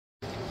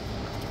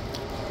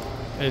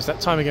It's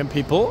that time again,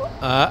 people.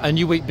 A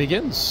new week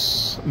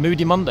begins.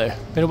 Moody Monday.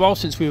 Been a while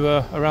since we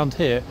were around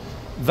here.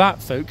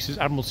 That, folks, is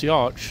Admiralty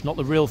Arch, not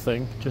the real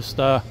thing. Just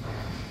a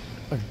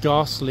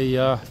ghastly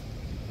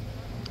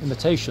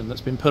imitation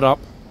that's been put up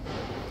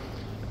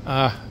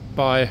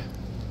by,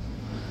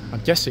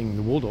 I'm guessing,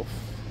 the Waldorf.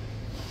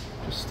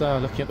 Just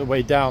looking at the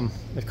way down,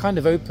 they've kind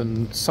of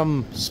opened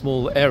some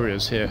small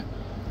areas here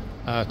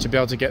to be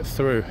able to get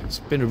through. It's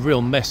been a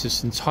real mess,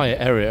 this entire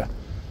area.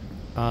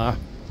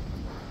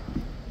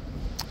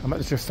 I'm at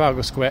the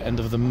Trafalgar Square end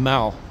of the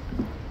Mall.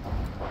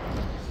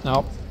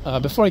 Now,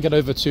 before I get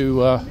over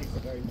to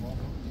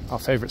our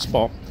favourite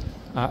spot,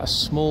 a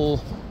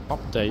small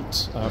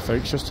update,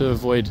 folks, just to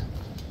avoid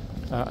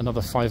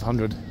another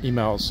 500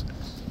 emails.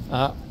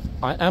 I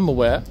am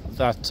aware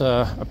that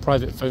a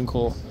private phone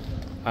call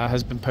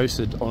has been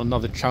posted on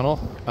another channel.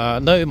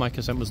 No, my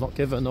consent was not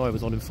given. No, I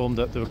was not informed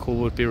that the call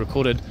would be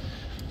recorded.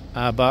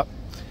 But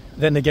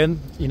then again,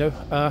 you know,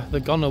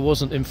 the gunner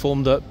wasn't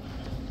informed that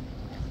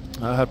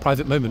her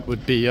private moment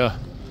would be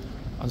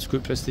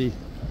unscrupulously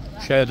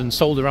shared and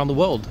sold around the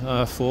world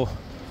for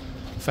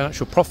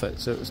financial profit.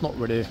 So it's not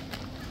really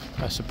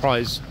a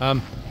surprise.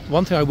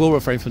 One thing I will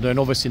refrain from doing,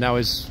 obviously, now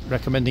is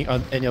recommending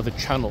any other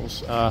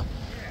channels.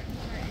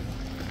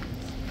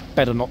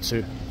 Better not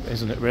to,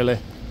 isn't it, really?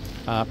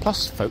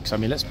 Plus, folks, I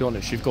mean, let's be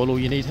honest, you've got all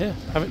you need here,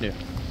 haven't you?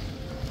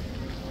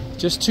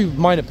 Just two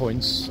minor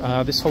points.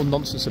 This whole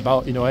nonsense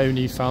about, you know, I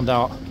only found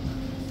out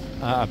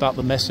about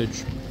the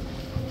message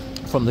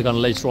from the gunner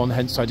later on,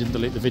 hence I didn't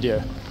delete the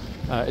video.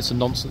 It's a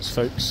nonsense,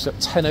 folks. At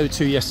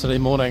 10:02 yesterday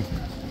morning,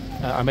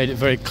 I made it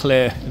very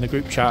clear in the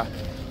group chat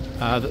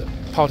that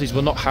parties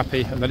were not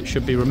happy and that it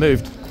should be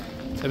removed.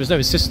 There was no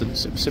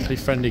insistence, it was simply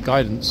friendly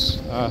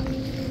guidance.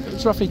 It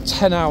was roughly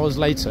 10 hours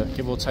later,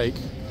 give or take,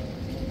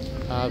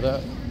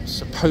 that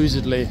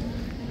supposedly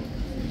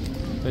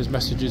those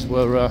messages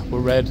were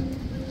read,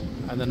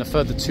 and then a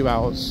further 2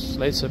 hours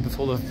later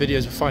before the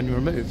videos were finally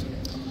removed.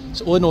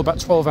 So all in all,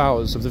 about 12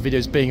 hours of the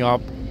videos being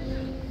up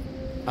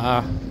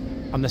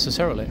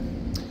unnecessarily,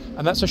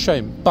 and that's a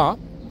shame. But,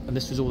 and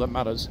this is all that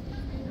matters,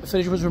 the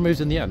footage was removed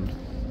in the end.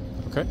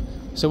 Okay,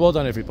 so well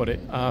done everybody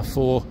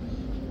for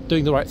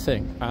doing the right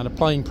thing and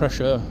applying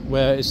pressure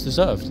where it's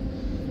deserved,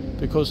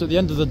 because at the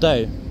end of the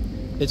day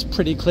it's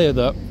pretty clear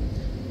that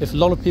if a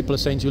lot of people are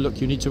saying to you, look,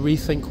 you need to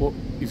rethink what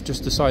you've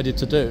just decided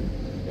to do,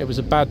 it was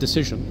a bad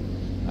decision,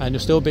 and you're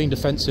still being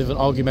defensive and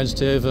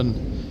argumentative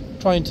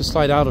and trying to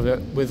slide out of it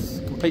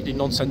with completely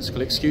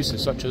nonsensical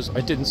excuses such as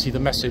I didn't see the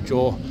message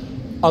or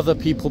other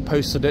people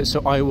posted it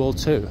so I will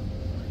too.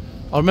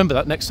 I'll remember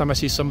that next time I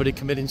see somebody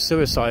committing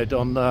suicide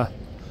on a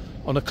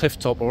cliff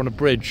top or on a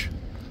bridge.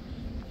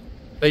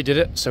 They did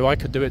it so I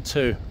could do it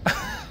too.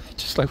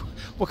 Just like,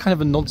 what kind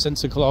of a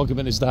nonsensical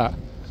argument is that?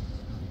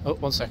 Oh,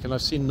 one second,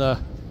 I've seen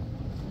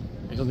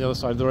he's on the other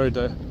side of the road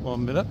there.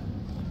 1 minute.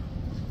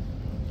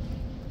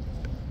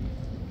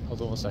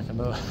 Hold on 1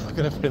 second, I'm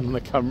going to put him on the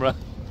camera.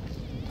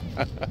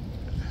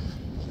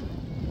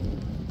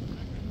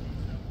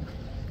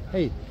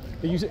 Hey,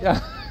 are you...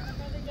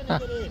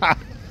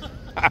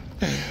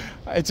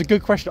 It's a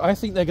good question. I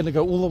think they're going to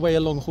go all the way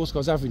along Horse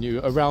Avenue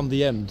around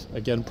the end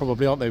again,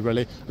 probably, aren't they,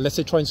 really? Unless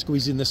they try and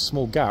squeeze in this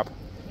small gap.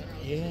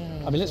 Yeah.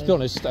 I mean, let's be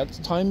honest, at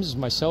times,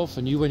 myself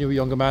and you, when you were a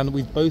younger man,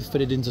 we've both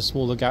fitted into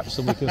smaller gaps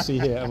than we can see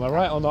here. Am I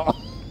right or not?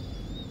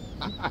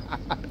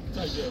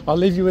 I'll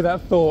leave you with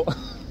that thought.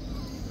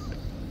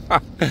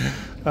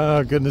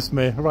 Oh, goodness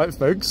me. All right,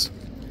 folks.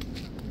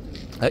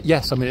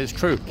 Yes, I mean, it's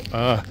true.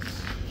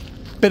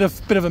 Bit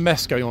of a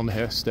mess going on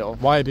here still.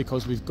 Why?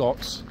 Because we've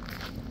got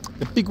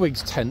the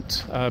bigwig's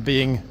tent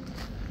being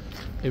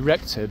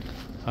erected,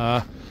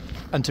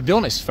 and to be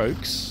honest,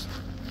 folks,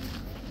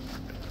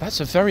 that's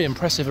a very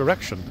impressive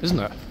erection, isn't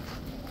it?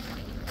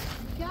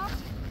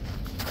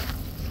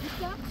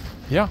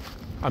 Yeah,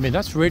 I mean,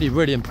 that's really,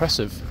 really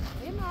impressive.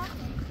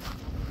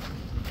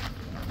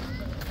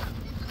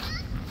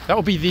 That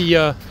will be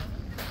the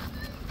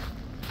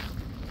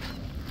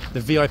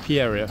VIP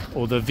area,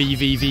 or the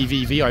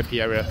VIP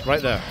area,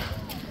 right there.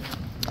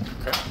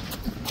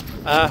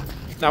 Okay.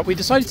 Now, we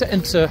decided to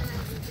enter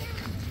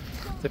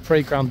the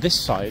parade ground this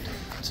side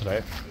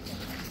today.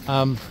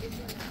 Well,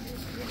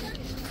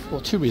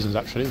 two reasons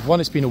actually.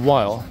 One, it's been a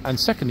while, and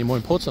secondly, more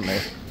importantly,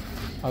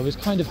 I was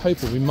kind of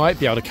hoping we might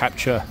be able to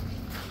capture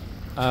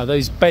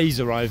those bays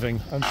arriving.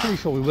 I'm pretty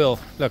sure we will.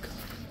 Look,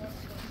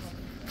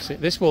 see,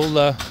 this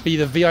will be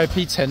the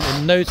VIP tent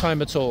in no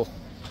time at all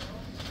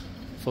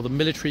for the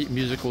Military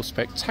Musical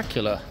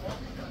Spectacular.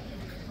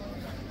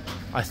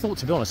 I thought,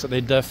 to be honest, that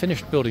they'd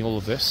finished building all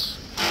of this,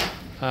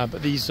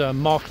 but these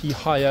marquee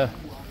hire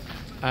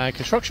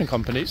construction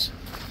companies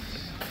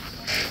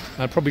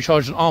probably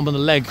charged an arm and a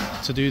leg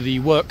to do the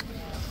work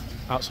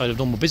outside of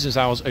normal business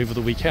hours over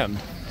the weekend.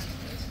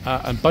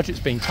 And budgets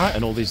being tight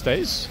in all these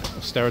days,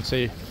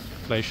 austerity,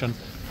 inflation,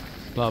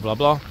 blah blah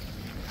blah,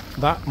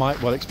 that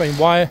might well explain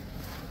why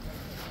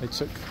they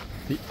took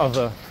the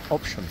other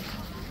option.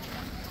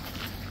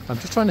 I'm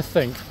just trying to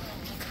think.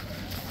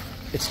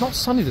 It's not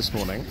sunny this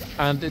morning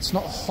and it's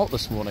not hot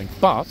this morning,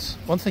 but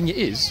one thing it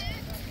is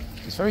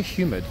It's very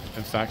humid,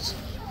 in fact.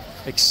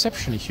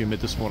 Exceptionally humid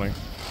this morning.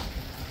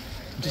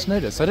 I just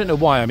noticed. I don't know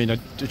why. I mean, it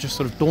just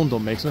sort of dawned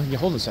on me. Because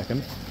hold on a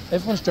second.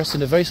 Everyone's dressed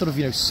in a very sort of,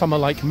 you know,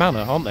 summer-like manner,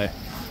 aren't they?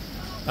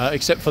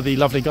 Except for the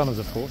lovely gunners,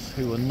 of course,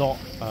 who are not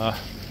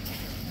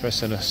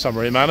dressed in a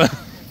summery manner.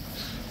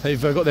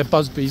 They've got their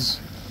Busby's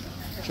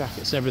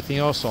jackets and everything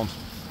else on.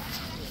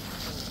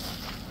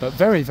 But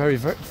very, very,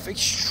 very,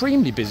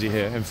 extremely busy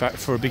here, in fact,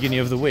 for a beginning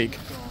of the week.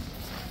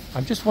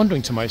 I'm just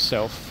wondering to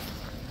myself,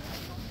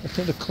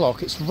 looking at the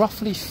clock, it's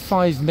roughly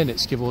 5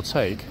 minutes, give or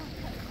take.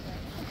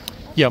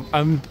 Yeah,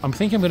 I'm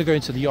thinking I'm going to go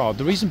into the yard.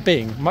 The reason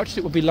being, much as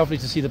it would be lovely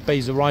to see the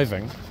bays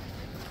arriving,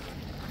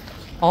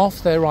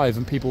 after they arrive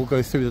and people will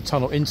go through the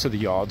tunnel into the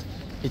yard,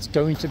 it's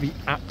going to be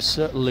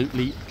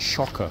absolutely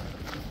chocker.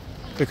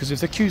 Because if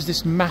the queue's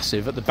this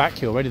massive at the back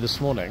here already this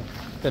morning,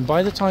 then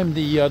by the time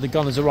the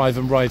gunners arrive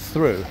and ride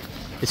through,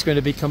 it's going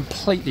to be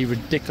completely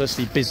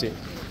ridiculously busy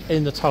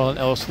in the tunnel and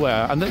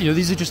elsewhere. And you know,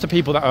 these are just the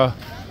people that are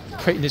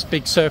creating this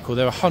big circle.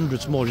 There are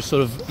hundreds more just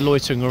sort of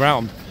loitering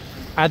around.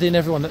 Add in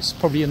everyone that's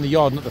probably in the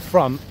yard and at the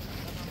front,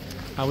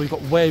 and we've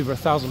got way over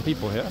 1,000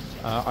 people here,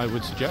 I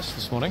would suggest,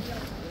 this morning.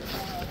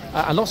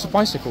 And lots of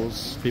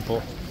bicycles,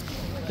 people.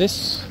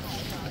 This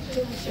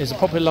is a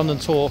popular London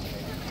tour.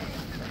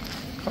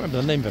 I can't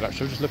remember the name of it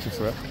actually, I was just looking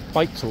for it.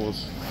 Bike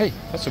Tours. Hey,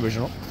 that's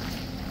original.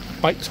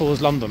 Bike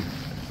Tours London.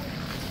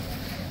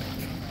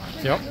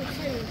 Yep.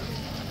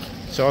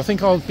 So I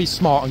think I'll be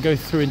smart and go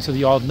through into the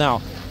yard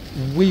now.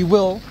 We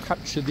will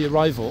capture the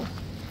arrival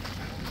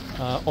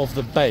of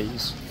the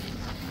bays,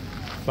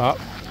 but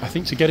I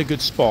think to get a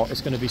good spot,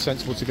 it's going to be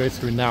sensible to go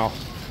through now.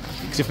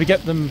 Because if we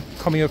get them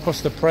coming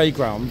across the parade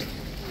ground,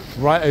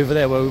 right over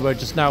there where we were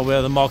just now,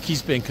 where the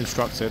marquee's being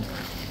constructed,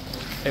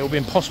 it will be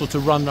impossible to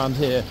run around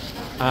here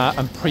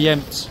and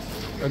preempt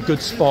a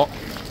good spot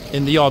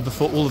in the yard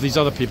before all of these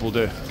other people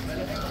do.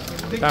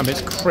 Damn,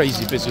 it's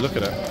crazy busy, look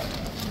at it.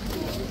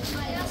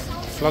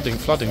 Flooding,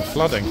 flooding,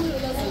 flooding.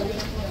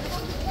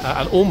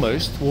 And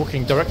almost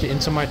walking directly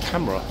into my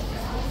camera.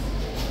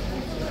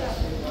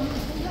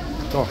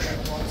 Gosh.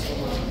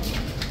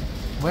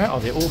 Where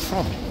are they all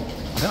from?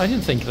 I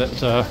didn't think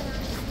that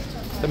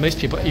that most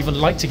people even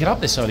like to get up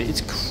this early.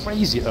 It's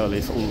crazy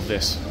early for all of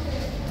this.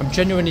 I'm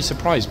genuinely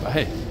surprised, but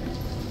hey,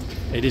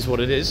 it is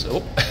what it is.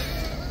 Oh,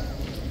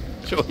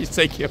 sure, he's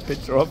taking a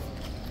picture of.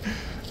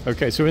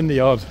 Okay, so we're in the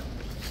yard.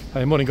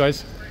 Hey, morning,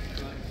 guys.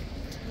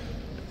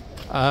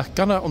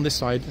 Gunner on this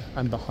side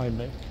and behind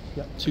me.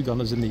 Yep, 2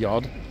 gunners in the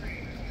yard.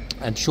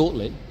 And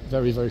shortly,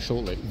 very, very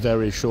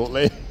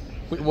shortly,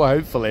 we will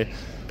hopefully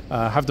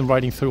have them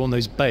riding through on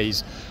those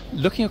bays.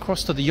 Looking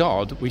across to the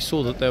yard, we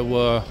saw that there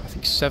were, I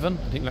think 7,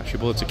 I didn't actually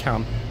bother to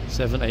count,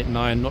 7, 8,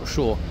 9, not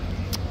sure.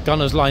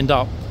 Gunners lined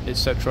up,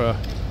 etc.,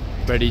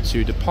 ready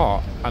to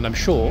depart. And I'm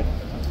sure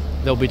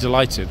they'll be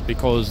delighted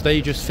because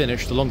they just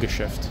finished the longest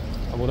shift.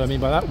 And what do I mean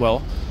by that?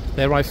 Well,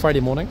 they arrived Friday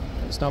morning,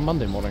 it's now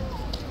Monday morning.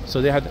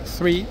 So they had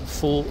 3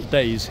 full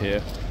days here,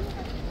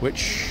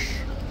 which,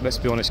 let's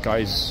be honest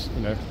guys,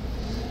 you know,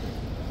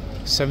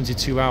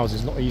 72 hours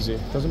is not easy.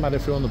 Doesn't matter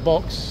if you're on the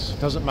box,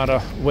 doesn't matter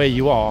where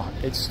you are,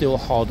 it's still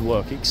hard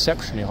work,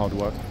 exceptionally hard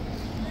work.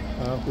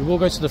 We will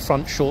go to the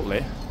front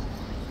shortly.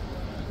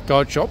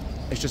 Guard shop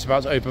is just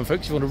about to open,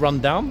 folks. If you want to run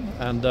down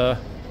and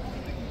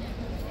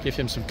give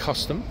him some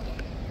custom,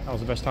 that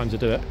was the best time to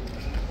do it.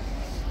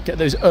 Get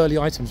those early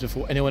items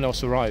before anyone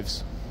else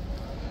arrives.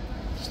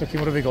 Just looking,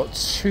 what have we got?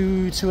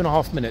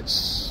 2.5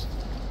 minutes.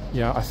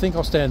 Yeah, I think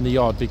I'll stay in the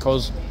yard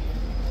because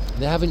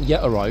they haven't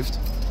yet arrived.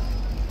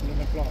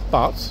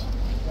 But,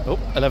 oh,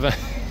 11,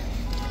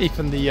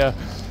 even the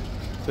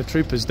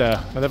trooper's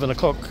there, 11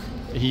 o'clock.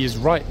 He is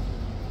right.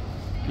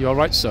 You are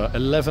right, sir.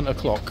 11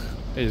 o'clock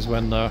is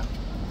when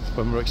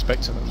we're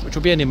expecting them, which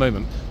will be any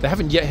moment. They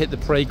haven't yet hit the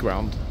parade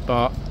ground,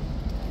 but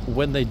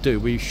when they do,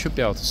 we should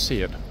be able to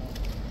see it.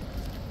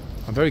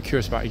 I'm very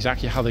curious about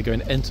exactly how they're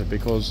going to enter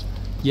because,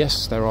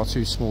 yes, there are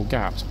 2 small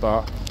gaps,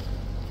 but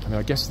I mean,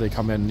 I guess they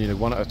come in, you know,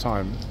 1 at a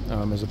time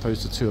as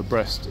opposed to 2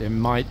 abreast. It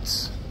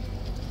might,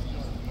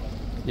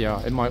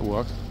 yeah, it might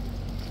work.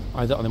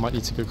 Either they might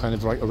need to go kind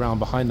of right around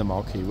behind the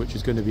marquee, which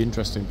is going to be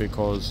interesting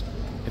because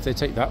if they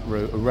take that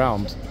route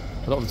around,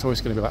 a lot of the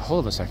tourists are going to be like,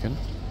 hold on a second.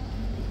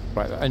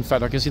 Right, in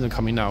fact, I can see them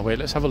coming now. Wait,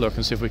 let's have a look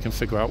and see if we can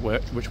figure out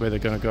which way they're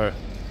going to go.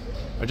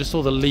 I just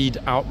saw the lead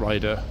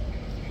outrider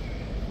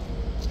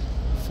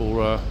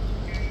for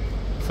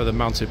the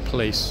mounted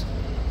police.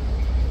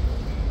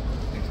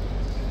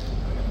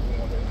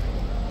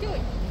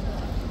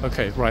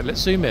 Okay, right,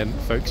 let's zoom in,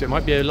 folks. It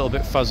might be a little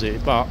bit fuzzy,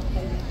 but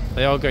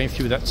they are going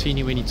through that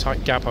teeny weeny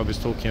tight gap I was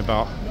talking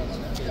about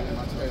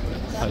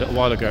a little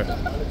while ago.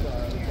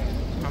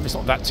 I mean, it's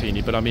not that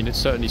teeny, but I mean, it's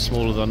certainly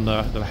smaller than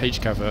the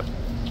HCAV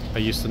are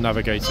used to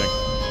navigating.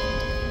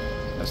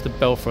 That's the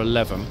bell for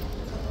 11.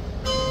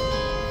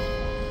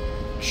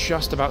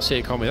 Just about see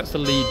it, can't we? That's the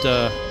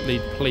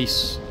lead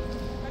police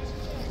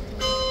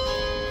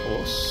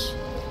horse.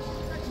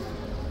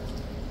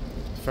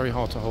 It's very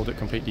hard to hold it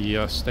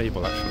completely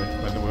stable, actually,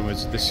 when we're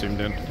this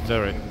zoomed in.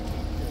 Very.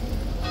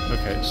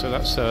 Okay, so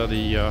that's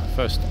the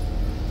first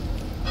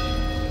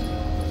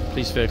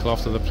police vehicle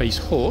after the police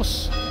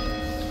horse.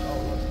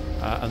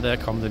 And there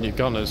come the new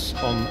gunners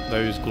on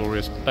those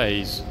glorious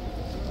bays.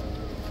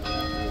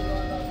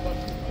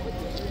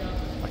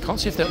 I can't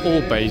see if they're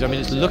all bays. I mean,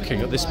 it's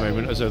looking at this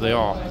moment as though they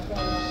are.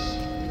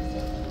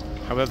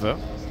 However,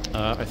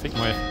 I think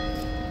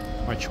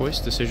my choice,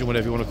 decision,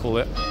 whatever you want to call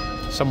it,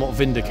 somewhat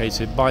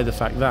vindicated by the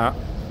fact that,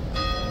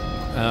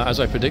 as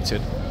I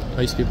predicted,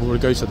 most people will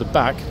go to the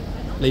back,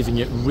 leaving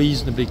it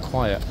reasonably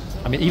quiet.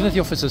 I mean, even if the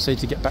officers say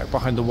to get back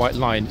behind the white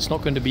line, it's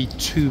not going to be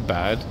too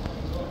bad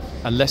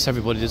unless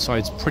everybody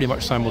decides pretty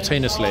much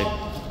simultaneously.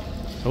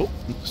 Oh,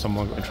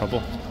 someone got in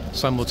trouble.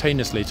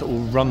 Simultaneously to all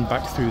run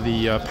back through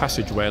the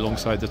passageway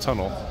alongside the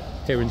tunnel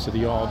here into the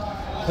yard.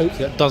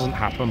 Hopefully that doesn't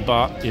happen,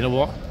 but you know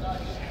what?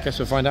 Guess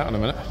we'll find out in a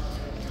minute.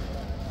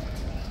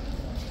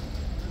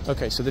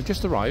 Okay, so they've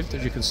just arrived,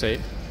 as you can see,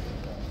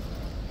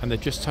 and they're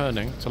just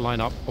turning to line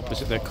up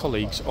opposite their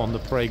colleagues on the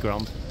parade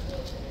ground.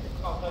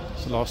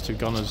 It's the last two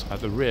gunners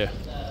at the rear.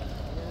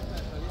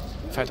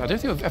 In fact, I don't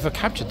think we've ever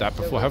captured that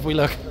before, have we?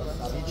 Look,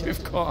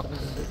 we've got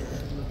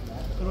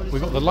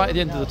the light at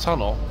the end of the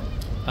tunnel,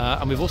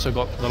 and we've also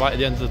got the light at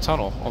the end of the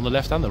tunnel on the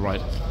left and the right.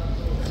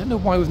 I don't know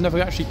why we've never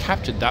actually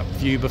captured that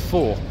view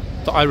before,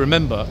 that I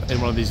remember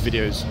in one of these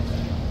videos.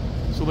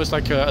 It's almost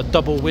like a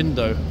double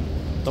window,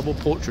 double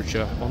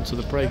portraiture onto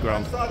the parade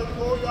ground.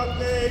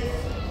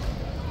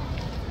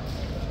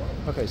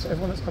 Okay, so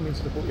everyone that's coming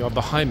into the courtyard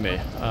behind me,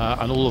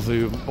 and all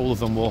of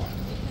them will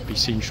be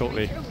seen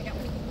shortly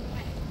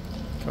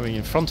coming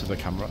in front of the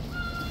camera,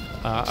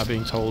 are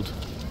being told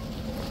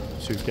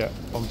to get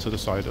onto the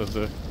side of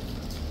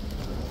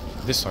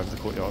this side of the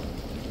courtyard.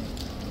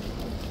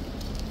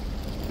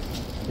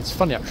 It's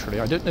funny actually,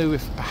 I don't know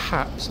if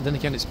perhaps, and then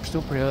again it's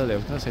still pretty early, I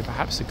was going to say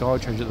perhaps the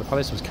guard change at the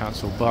palace was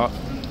cancelled, but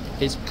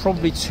it's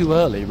probably too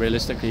early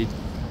realistically,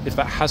 if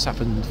that has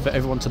happened, for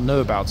everyone to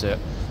know about it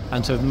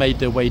and to have made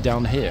their way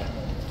down here.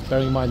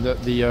 Bearing in mind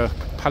that the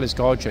palace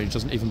guard change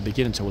doesn't even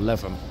begin until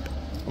 11.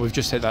 We've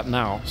just hit that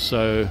now,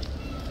 so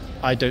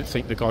I don't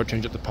think the guard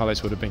change at the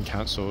palace would have been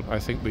cancelled. I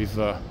think we've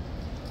got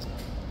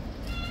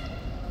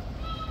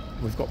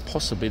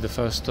possibly the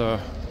first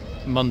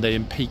Monday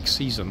in peak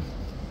season.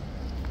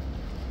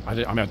 I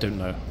don't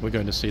know. We're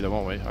going to see them,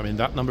 aren't we? I mean,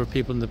 that number of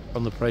people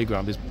on the parade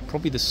ground is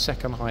probably the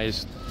second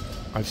highest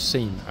I've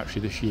seen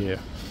actually this year.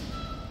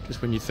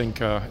 Just when you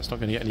think it's not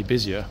going to get any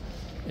busier,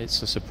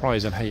 it's a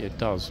surprise, and hey, it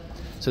does.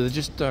 So they're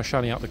just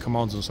shouting out the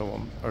commands and so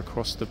on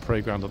across the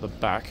parade ground at the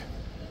back,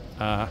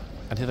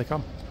 and here they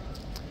come,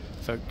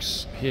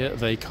 folks. Here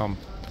they come.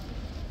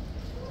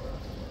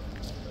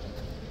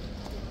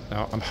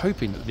 Now, I'm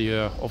hoping that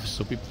the officers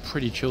will be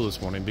pretty chill this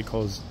morning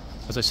because,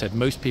 as I said,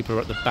 most people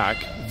are at the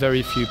back.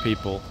 Very few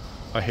people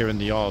are here in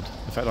the yard.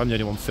 In fact, I'm the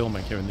only one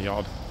filming here in the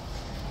yard,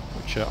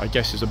 which I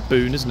guess is a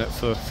boon, isn't it,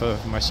 for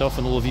myself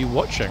and all of you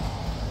watching.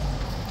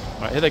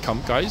 Right, here they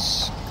come,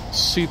 guys.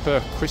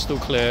 Super crystal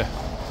clear,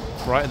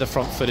 right at the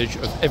front footage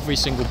of every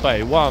single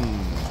bay. 1,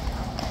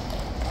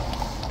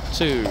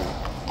 2,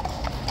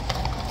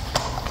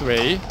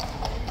 3,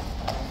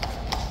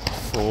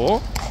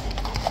 4,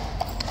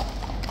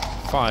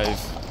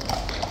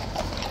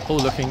 5. All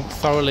looking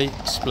thoroughly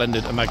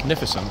splendid and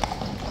magnificent.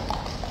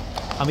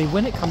 I mean,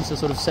 when it comes to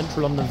sort of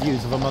central London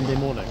views of a Monday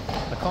morning,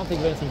 I can't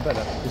think of anything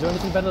better. Is there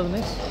anything better than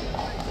this?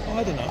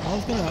 I don't know. I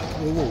was going to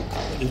have a walk,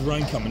 but there's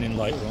rain coming in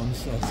later on,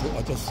 so I thought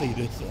I'd just see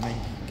this and then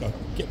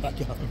get back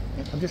home.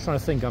 I'm just trying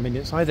to think. I mean,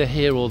 it's either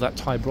here or that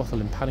Thai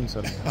brothel in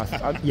Paddington.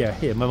 Yeah,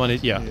 here. My money.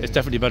 Yeah, it's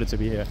definitely better to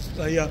be here.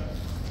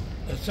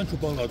 The central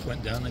bollards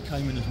went down. They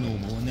came in as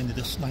normal, and then did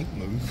a snake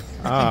move.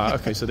 Ah,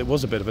 okay. So there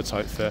was a bit of a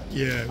tight fit.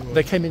 Yeah.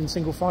 They came in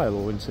single file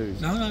or in twos?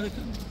 No, they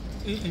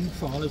came in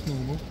file as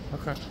normal.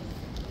 Okay.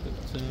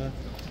 But,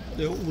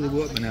 all the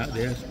workmen out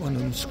there, one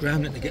of them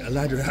scrambling to get a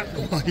ladder out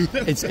of the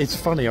way. It's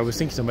funny, I was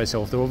thinking to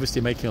myself, they're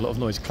obviously making a lot of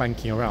noise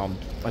clanking around.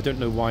 I don't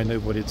know why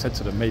nobody had said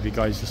to them, maybe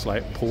guys just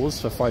like pause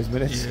for 5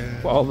 minutes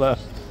while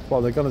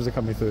the gunners are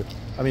coming through.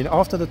 I mean,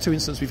 after the 2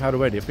 incidents we've had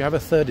already, if we have a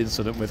third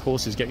incident with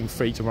horses getting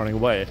freaked and running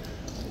away,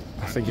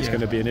 I think it's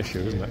going to be an issue,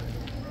 isn't it?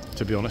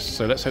 To be honest,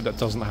 so let's hope that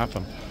doesn't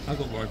happen. I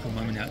got worried for a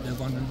moment out there,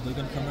 wondering they're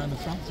going to come around the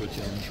front for a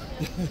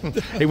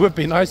change. It would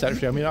be nice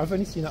actually. I mean, I've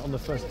only seen that on the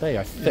first day,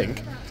 I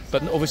think,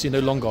 but obviously no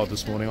long guard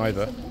this morning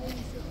either.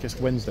 I guess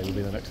Wednesday will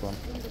be the next one.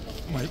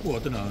 Mate, well, I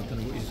don't know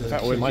what he's. In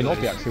fact, it might not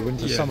be actually. We're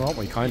into summer, aren't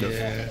we? Kind of.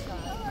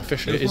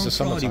 Officially, it is the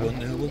summertime.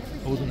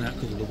 I wasn't out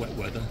because of the wet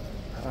weather.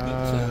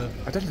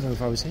 I don't even know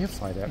if I was here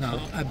Friday. Actually. No,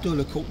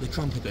 Abdullah caught the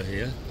trumpeter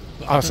here.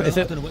 I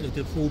don't know what they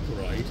did for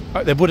parade.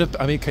 There would have.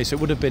 I mean, okay, so it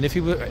would have been if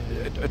he were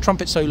a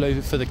trumpet solo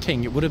for the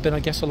king. It would have been, I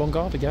guess, a long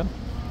guard again,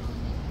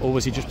 or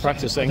was he just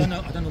practicing? I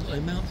don't know what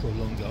they mount for a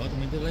long guard. I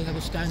mean, do they have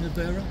a standard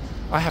bearer?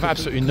 I have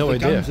absolutely no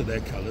idea. The guns are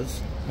their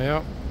colours.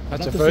 Yeah,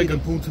 that's a very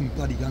good. Pull some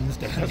bloody guns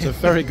down. That's a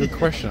very good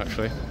question,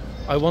 actually.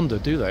 I wonder,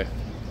 do they?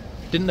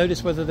 Didn't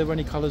notice whether there were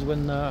any colours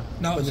when the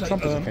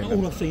trumpeter came.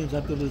 All I've seen is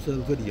Abdullah's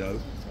video.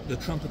 The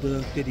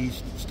trumpeter did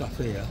his stuff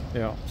here.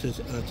 Yeah.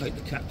 Says take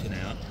the captain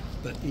out.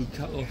 But he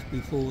cut off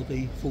before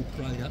the full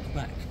parade out the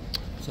back.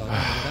 So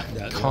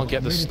Can't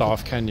get the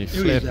staff, can you?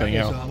 Who is that? Flipping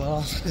out. So I'm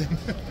asking.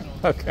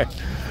 Okay.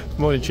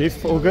 Morning,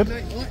 Chief. All good?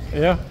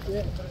 Yeah?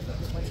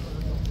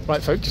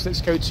 Right, folks,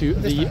 let's go to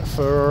the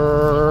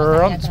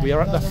front. We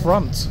are at the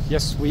front.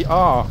 Yes, we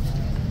are.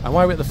 And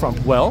why are we at the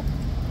front? Well,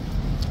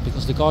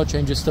 because the guard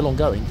change is still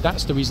ongoing.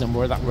 That's the reason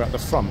we're at the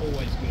front.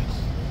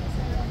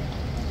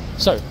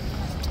 So,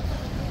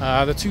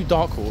 the two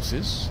dark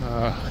horses.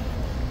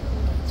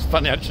 It's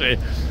funny, actually.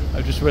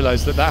 I just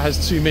realised that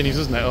has two minis,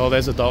 doesn't it? Oh,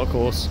 there's a dark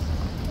horse.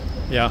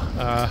 Yeah,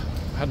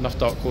 had enough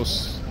dark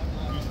horse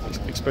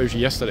exposure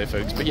yesterday,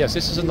 folks. But yes,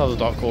 this is another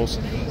dark horse.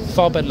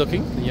 Far better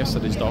looking than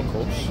yesterday's dark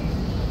horse.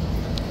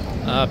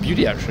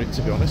 Beauty, actually,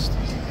 to be honest.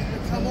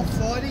 Come off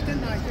Friday,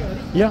 didn't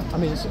they? Yeah, I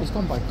mean, it's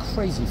gone by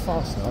crazy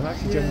fast now. I'm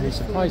actually genuinely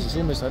surprised. It's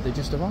almost like they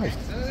just arrived.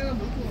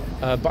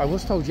 But I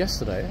was told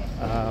yesterday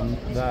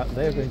that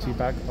they are going to be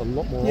back a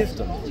lot more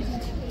often.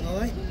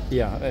 Alright.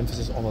 Yeah,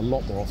 emphasis on a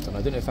lot more often.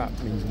 I don't know if that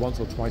means once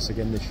or twice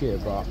again this year,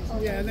 but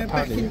yeah, they're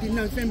back in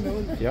November,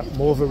 aren't they? Yeah,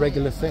 more of a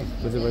regular thing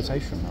with the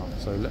rotation now.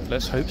 So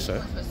let's hope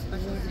so.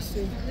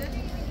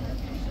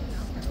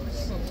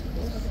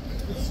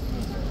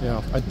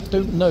 Yeah, I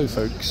don't know,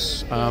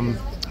 folks.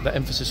 The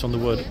emphasis on the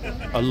word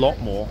a lot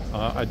more.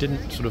 I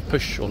didn't sort of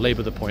push or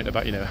labour the point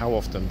about, you know, how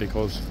often,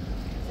 because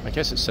I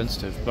guess it's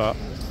sensitive. But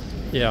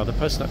yeah, the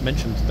person that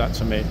mentioned that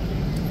to me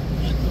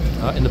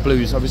in the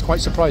Blues, I was quite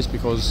surprised,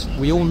 because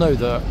we all know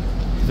that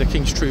the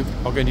King's Troop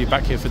are going to be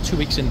back here for 2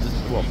 weeks end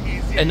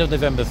of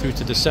November through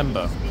to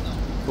December.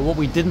 But what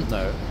we didn't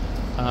know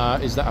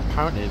is that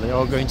apparently they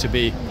are going to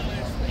be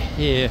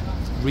here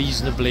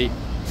reasonably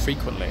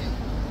frequently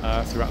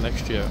throughout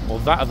next year. Well,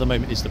 that at the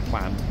moment is the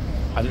plan.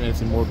 I don't know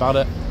anything more about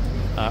it.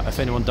 If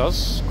anyone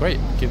does, great.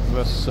 Give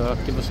us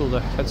all the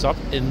heads up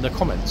in the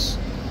comments.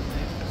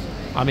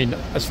 I mean,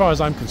 as far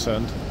as I'm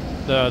concerned,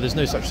 there's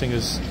no such thing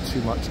as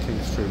too much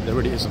King's Troop. There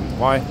really isn't.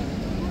 Why?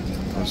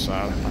 Because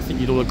I think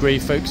you'd all agree,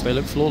 folks, they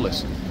look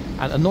flawless.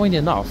 And annoying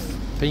enough,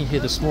 being here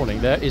this morning,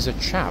 there is a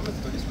chap,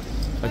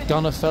 a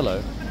gunner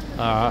fellow,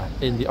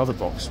 in the other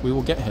box. We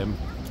will get him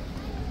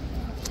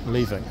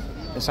leaving.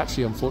 It's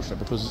actually unfortunate,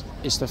 because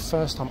it's the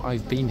first time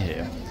I've been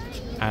here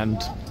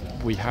and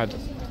we had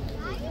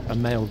a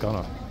male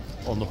gunner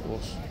on the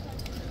horse,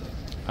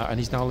 and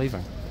he's now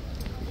leaving.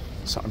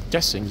 So I'm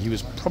guessing he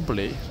was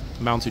probably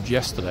mounted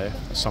yesterday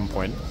at some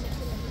point,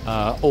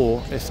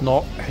 or if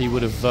not, he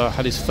would have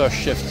had his first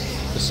shift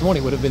this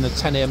morning. Would have been the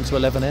 10 AM to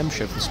 11 AM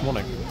shift this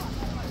morning.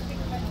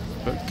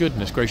 But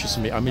goodness gracious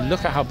me, I mean,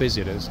 look at how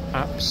busy it is.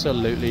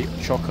 Absolutely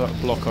chocker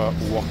blocker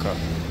walker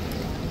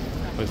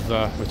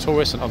with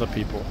tourists and other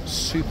people.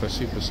 Super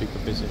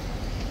busy,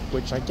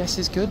 which I guess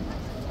is good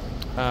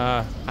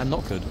and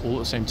not good all at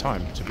the same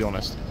time, to be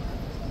honest.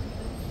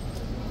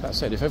 That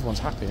said, if everyone's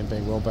happy and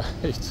being well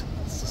behaved,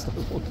 it's just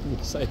what can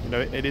you say? You know,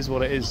 it is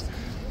what it is,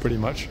 pretty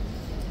much.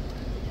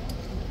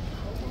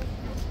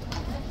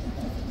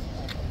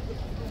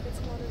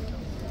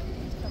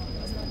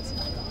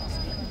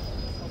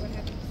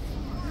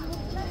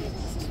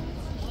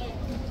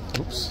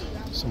 Oops,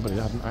 somebody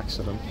had an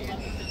accident.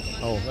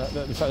 Oh,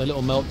 in fact, a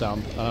little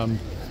meltdown. I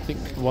think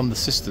one of the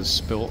sisters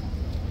spilt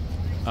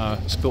a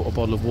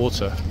bottle of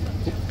water.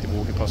 People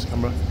walking past the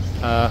camera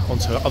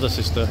onto her other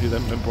sister, who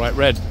then went bright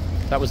red.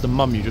 That was the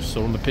mum you just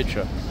saw on the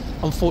picture.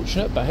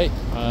 Unfortunate, but hey,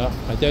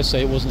 I dare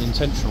say it wasn't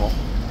intentional.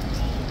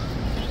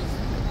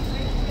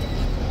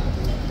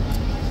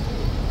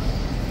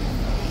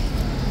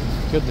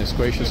 Goodness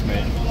gracious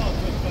me.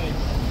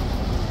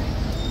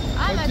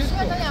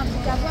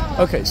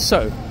 Okay,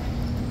 so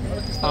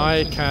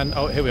I can,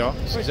 oh, here we are.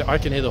 So I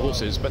can hear the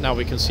horses, but now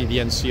we can see the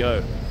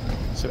NCO.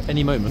 So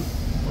any moment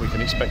we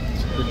can expect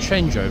the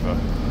changeover.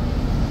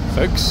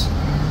 Folks,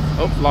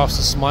 oh, laughs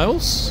and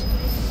smiles.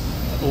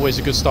 Always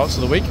a good start to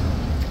the week,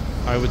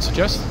 I would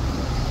suggest.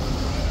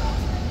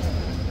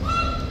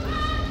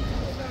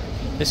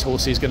 This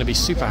horsey is going to be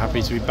super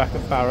happy to be back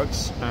at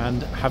barracks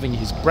and having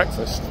his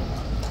breakfast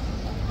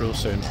real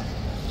soon.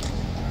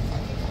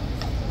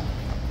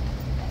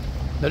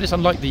 Notice,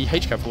 unlike the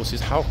HCAV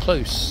horses, how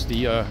close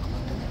the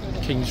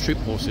King's Troop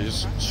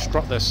horses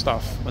strut their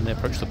stuff when they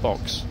approach the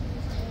box.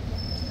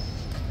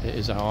 It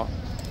is our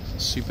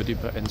super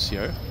duper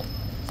NCO.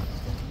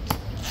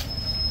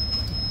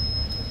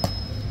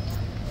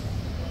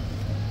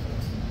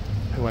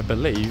 Who I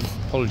believe,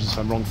 apologies if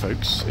I'm wrong,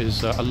 folks,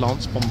 is a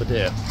Lance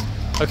Bombardier.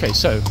 Okay,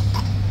 so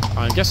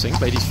I'm guessing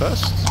ladies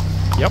first.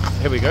 Yep,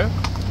 here we go.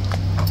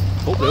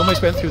 Oh, we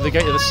almost went through the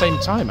gate at the same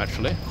time,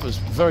 actually. It was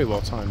very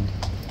well timed.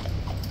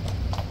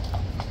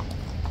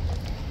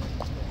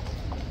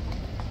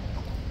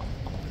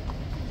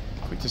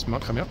 Quick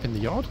dismount coming up in the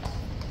yard.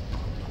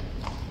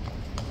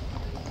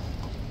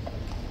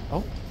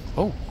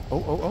 Oh.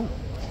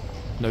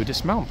 No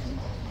dismount.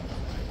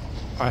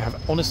 I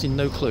have honestly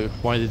no clue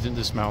why they didn't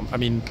dismount. I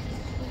mean,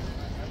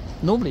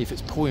 normally if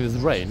it's pouring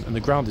with rain and the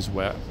ground is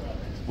wet,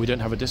 we don't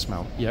have a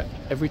dismount. Yet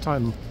every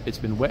time it's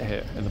been wet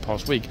here in the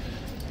past week,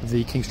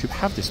 the King's Troop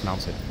have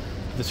dismounted.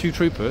 The two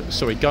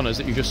gunners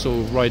that you just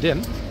saw ride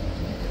in,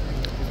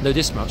 no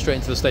dismount, straight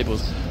into the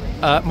stables.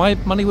 My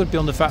money would be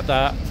on the fact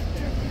that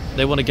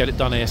they want to get it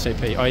done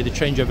ASAP, i.e. the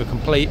changeover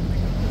complete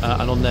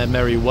and on their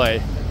merry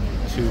way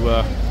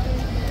to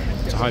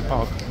Hyde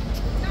Park.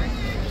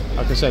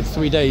 Like I said,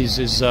 3 days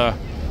is hard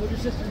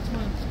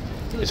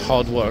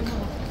work.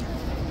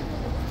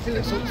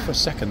 I thought for a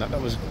second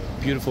that was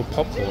beautiful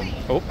popcorn.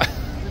 Oh,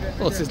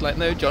 Horse is like,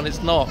 no, John,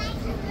 it's not.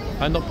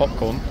 I'm not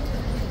popcorn.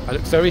 I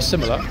look very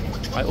similar.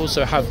 I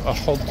also have a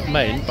hogged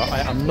mane, but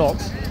I am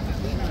not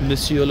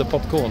Monsieur le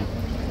Popcorn.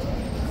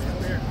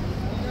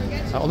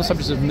 On the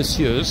subject of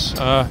Messieurs,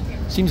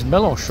 seems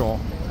Mélenchon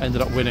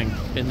ended up winning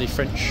in the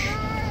French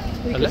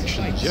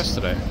elections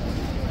yesterday.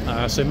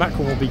 So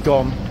Macron will be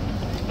gone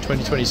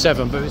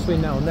 2027, but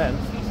between now and then,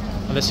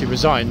 unless he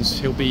resigns,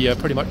 he'll be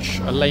pretty much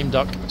a lame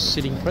duck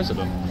sitting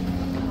president.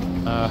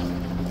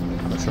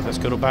 I'm not sure if that's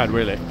good or bad,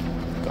 really.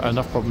 Got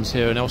enough problems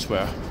here and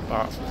elsewhere,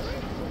 but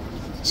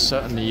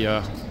certainly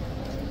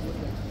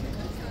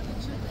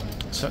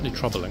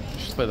troubling.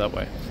 Just put it that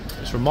way.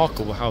 It's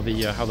remarkable how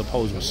the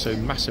polls were so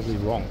massively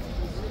wrong.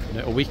 You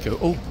know, a week ago,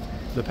 oh,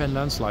 Le Pen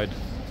landslide.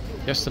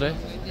 Yesterday,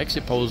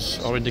 exit polls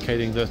are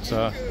indicating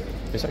that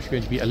it's actually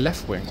going to be a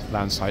left-wing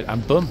landslide,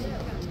 and boom,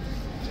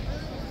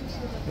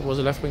 it was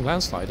a left-wing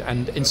landslide.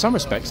 And in some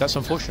respects, that's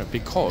unfortunate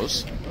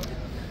because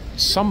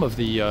some of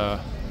the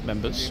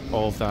members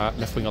of that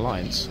left-wing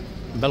alliance,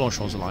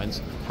 Mélenchon's alliance,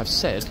 have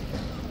said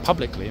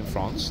publicly in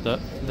France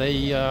that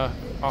they are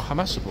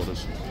Hamas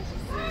supporters.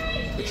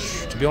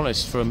 Which, to be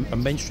honest, for a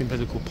mainstream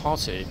political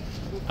party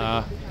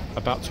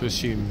about to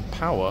assume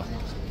power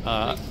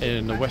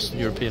in a Western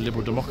European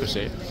liberal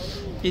democracy,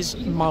 is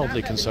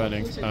mildly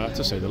concerning,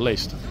 to say the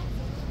least.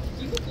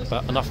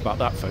 But enough about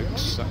that,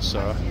 folks. That's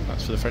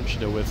for the French to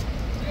deal with.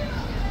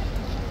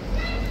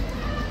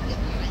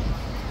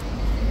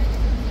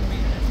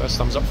 First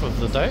thumbs up for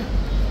the day.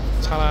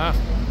 Ta-da!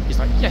 He's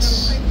like,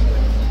 yes!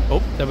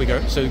 Oh, there we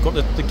go. So we've got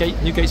the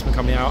new gatesman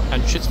coming out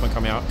and Schitzman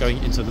coming out,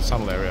 going into the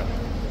tunnel area.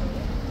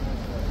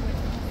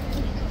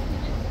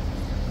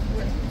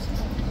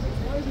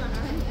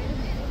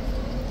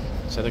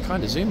 So they're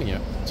kind of zooming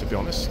it, to be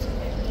honest.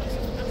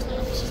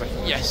 It's like,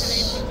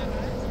 yes!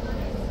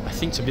 I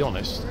think, to be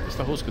honest, if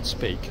the horse could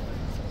speak,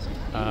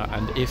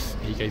 and if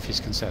he gave his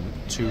consent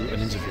to an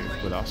interview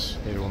with us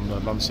here on the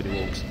London City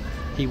Walks,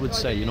 he would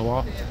say, you know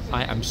what,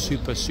 I am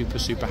super, super,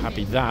 super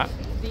happy that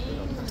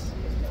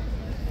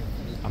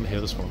I'm here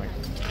this morning.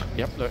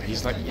 Yep, look,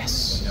 he's like,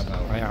 yes,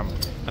 I am.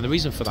 And the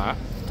reason for that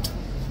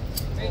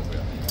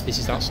is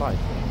he's outside.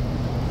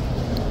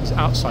 He's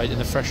outside in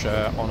the fresh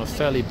air on a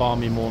fairly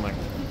balmy morning.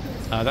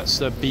 That's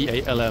the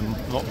B-A-L-M,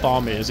 not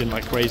balmy as in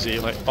like crazy,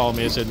 like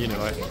balmy as in, you know,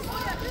 like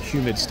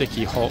humid,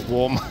 sticky, hot,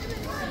 warm.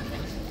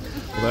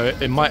 Although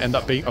it might end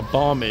up being a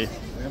balmy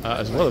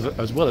as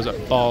well as a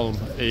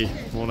balmy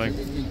morning.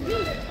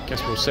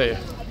 Guess we'll see.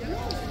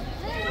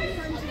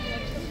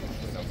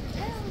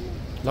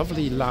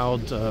 Lovely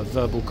loud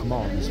verbal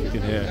commands we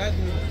can hear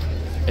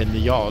in the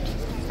yard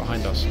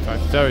behind us. In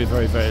fact, very,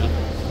 very, very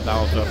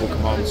loud verbal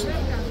commands.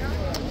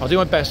 I'll do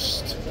my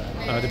best,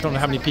 depending on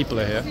how many people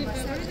are here,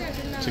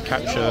 to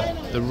capture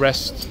the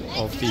rest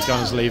of the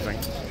gunners leaving.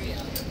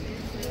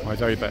 My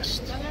very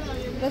best.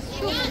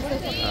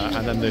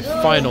 And then the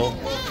final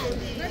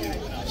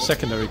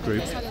secondary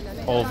group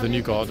of the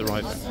new guard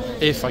arriving,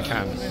 if I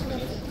can.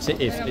 Say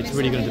if, it's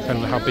really going to depend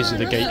on how busy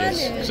the gate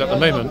is, because at the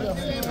moment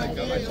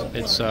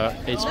it's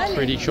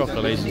pretty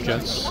chocker, ladies and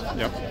gents.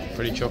 Yep,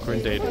 pretty chocker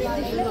indeed.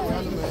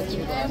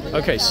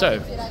 Okay,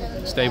 so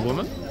stable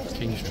woman,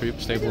 King's Troop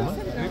stable woman,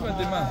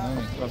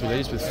 lovely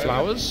ladies with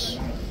flowers.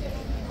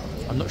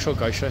 I'm not sure,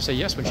 guys, should I say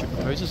yes when she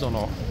proposes or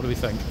not? What do we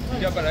think?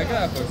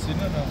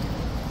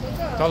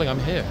 Darling, I'm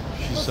here.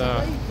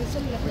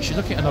 She's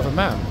looking at another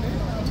man.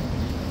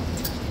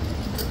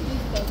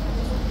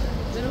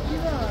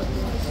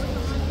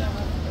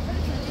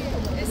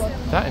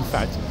 That, in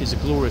fact, is a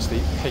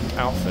gloriously pink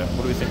outfit.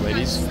 What do we think,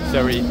 ladies?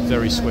 Very,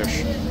 very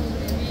swish.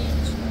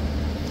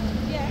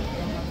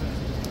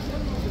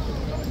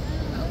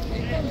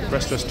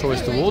 Best dressed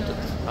tourist award,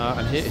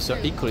 and here is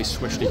an equally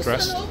swishly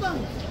dressed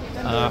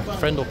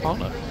friend or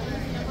partner.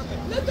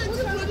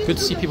 Good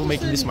to see people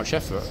making this much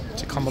effort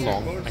to come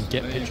along and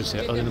get pictures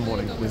here early in the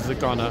morning with the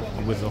gunner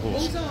and with the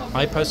horse.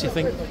 I personally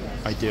think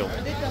ideal.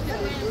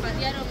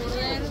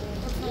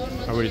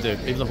 I really do.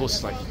 Even the horse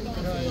is like,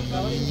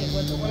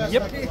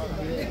 yep.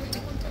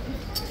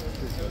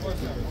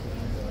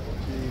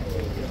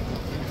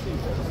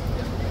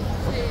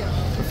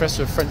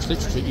 Professor of French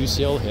literature at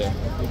UCL here.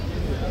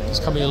 He's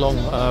coming along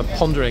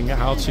pondering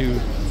how to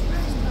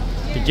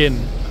begin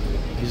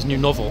his new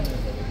novel,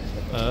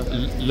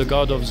 Le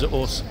Garde of the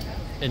Horse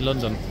in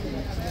London.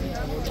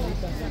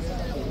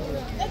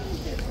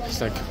 It's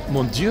like,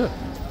 mon Dieu,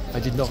 I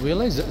did not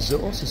realize that the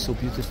horse is so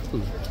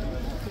beautiful.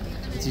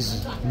 It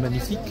is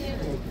magnifique.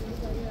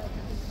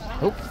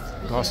 Oh,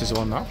 glasses are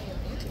on now.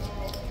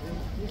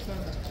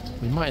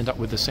 We might end up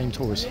with the same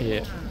tourists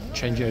here,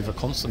 changing over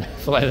constantly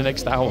for like the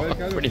next hour,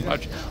 pretty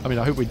much. I mean,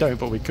 I hope we don't,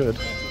 but we could.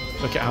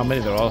 Look at how many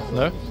there are,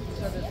 no?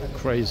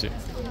 Crazy.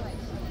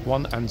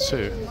 1 and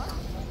 2.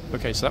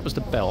 Okay, so that was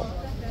the bell.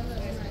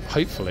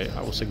 Hopefully,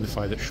 that will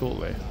signify that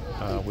shortly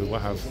we will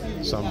have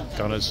some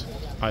gunners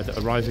either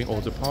arriving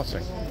or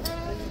departing.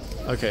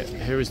 Okay,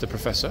 here is the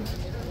professor.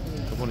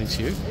 Good morning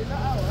to you.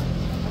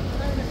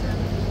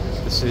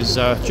 This is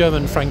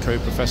German Franco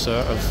professor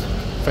of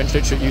French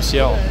literature at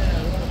UCL,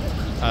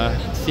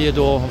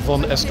 Theodore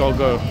von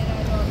Escargot.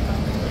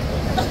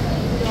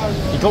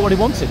 He got what he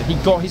wanted. He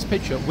got his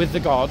picture with the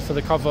guard for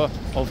the cover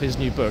of his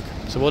new book.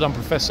 So well done,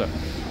 Professor.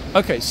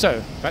 Okay,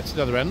 so back to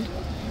the other end.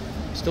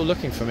 Still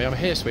looking for me. I'm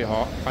here,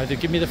 sweetheart. Either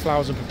give me the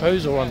flowers and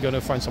propose, or I'm going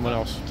to find someone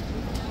else.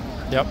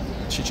 Yep,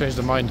 she changed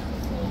her mind.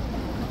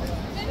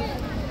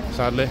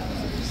 Sadly.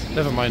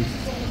 Never mind.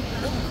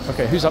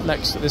 Okay, who's up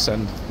next at this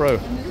end? Bro.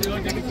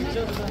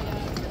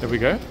 There we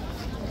go.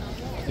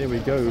 Here we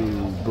go,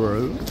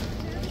 bro.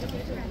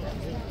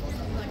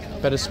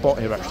 Better spot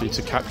here actually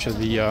to capture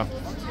the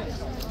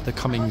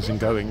comings and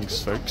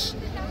goings, folks.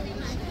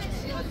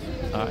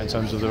 In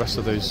terms of the rest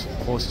of those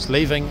horses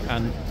leaving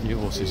and new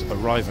horses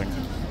arriving.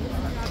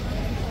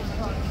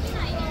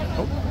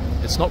 Oh,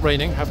 it's not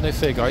raining, have no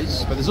fear,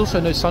 guys. But there's also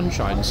no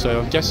sunshine,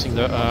 so I'm guessing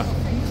that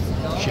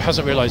she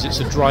hasn't realised it's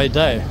a dry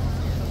day.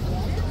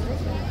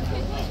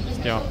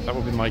 Yeah, that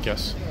would be my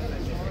guess.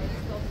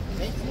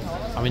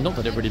 I mean, not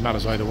that it really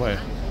matters either way.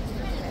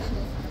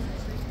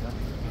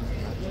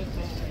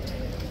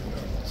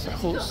 So,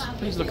 horse,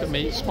 please look at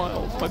me,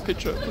 smile, my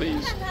picture,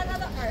 please.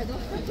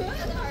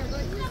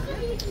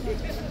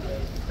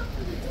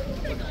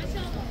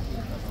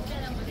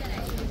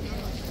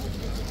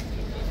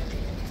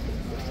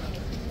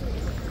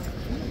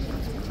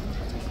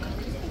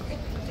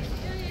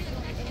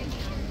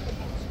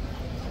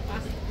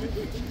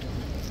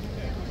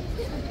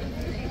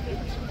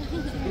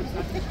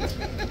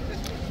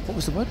 What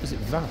was the word? Was it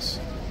was?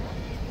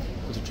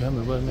 Was it a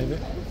German word maybe?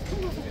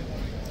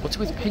 What's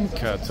with pink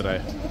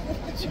today?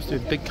 It seems to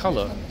be a big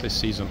colour this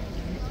season.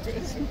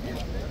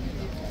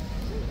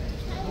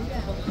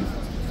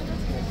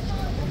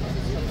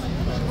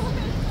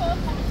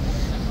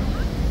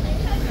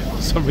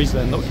 For some reason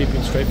they're not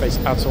keeping straight face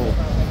at all.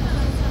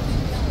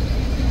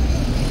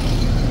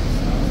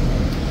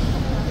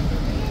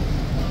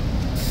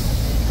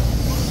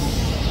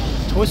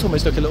 Toys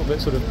almost look a little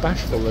bit sort of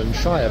bashful and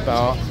shy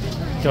about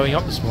going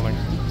up this morning.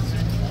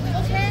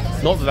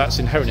 Not that that's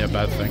inherently a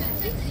bad thing.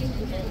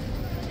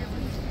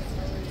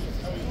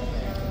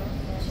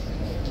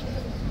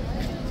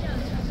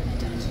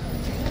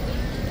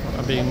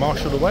 I'm being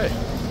marshalled away.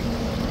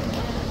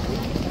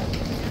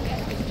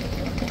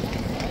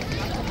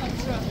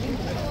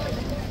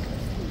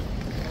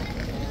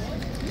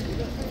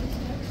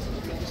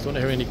 Still not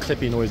hearing any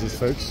clippy noises,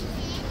 folks.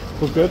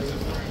 All good?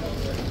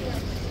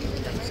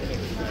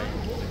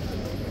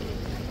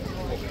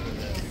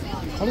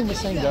 Colin was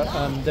saying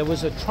that there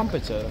was a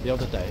trumpeter the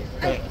other day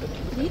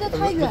with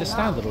a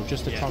standard or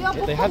just a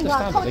trumpet. They had the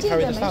standard, they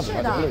carried the standard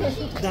like the blues.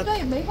 That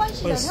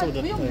also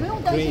the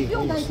grey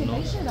horse,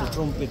 no? The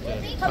trumpeter.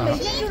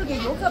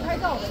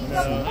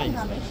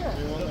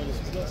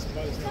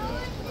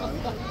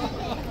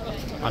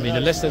 I mean,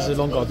 unless there's a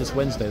long guard this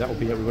Wednesday, that will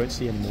be it. We won't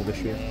see any more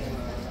this year,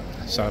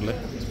 sadly.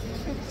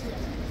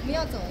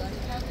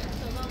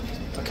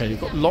 Okay, you've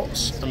got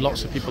lots and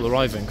lots of people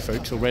arriving,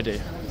 folks, already.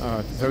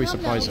 Very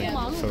surprising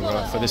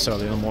for this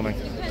early in the morning.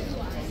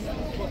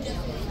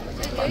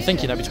 But I'm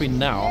thinking that between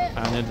now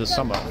and the end of the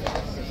summer,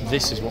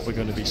 this is what we're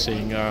going to be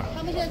seeing an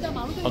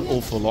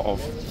awful lot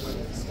of.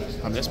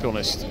 And let's be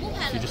honest,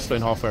 if you've just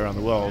flown halfway around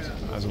the world,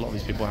 as a lot of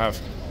these people have,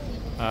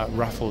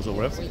 raffles or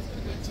wherever,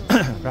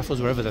 raffles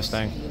wherever they're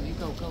staying,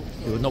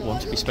 you would not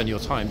want to be spending your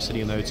time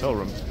sitting in the hotel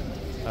room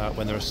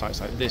when there are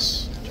sites like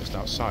this just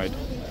outside.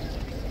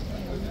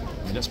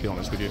 I mean, let's be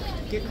honest with you.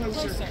 Get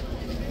closer. Closer.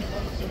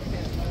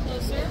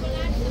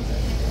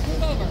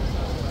 Move over.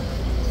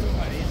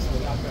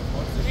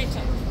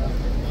 Rachel.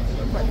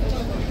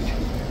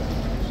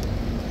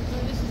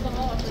 This is the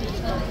hall.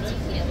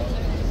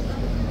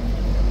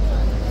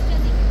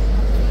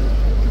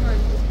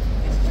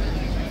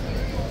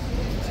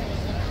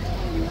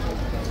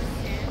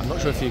 I'm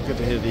not sure if you could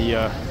hear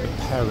the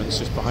parents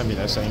just behind me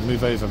there saying,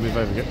 move over,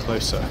 get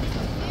closer.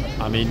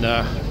 I mean,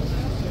 the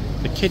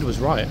kid was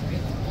right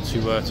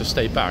to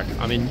stay back.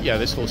 I mean, yeah,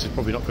 this horse is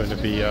probably not going to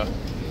be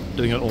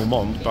doing an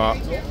Ormonde, but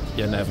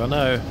you never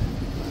know.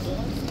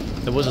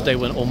 There was a day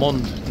when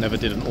Ormonde never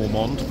did an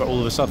Ormonde, but all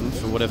of a sudden,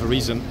 for whatever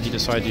reason, he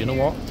decided, you know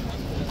what,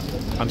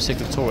 I'm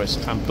sick of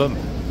tourists, and boom.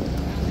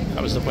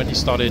 That was when he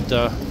started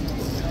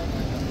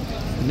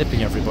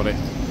nipping everybody.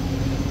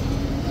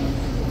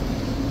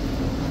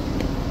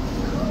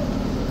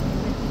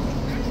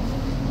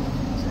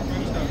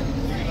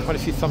 Quite a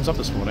few thumbs up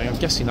this morning. I'm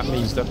guessing that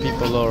means that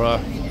people are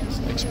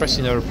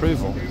expressing their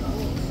approval.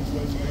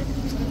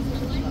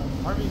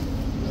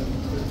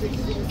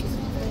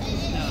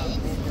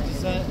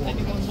 Does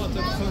anyone want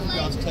the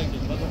photographs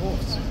taken by the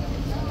horse?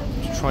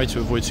 Try to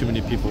avoid too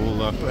many people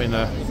putting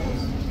their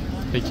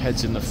big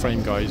heads in the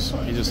frame, guys.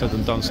 Easier said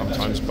than done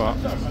sometimes, but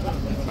I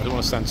don't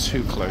want to stand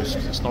too close.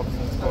 It's not,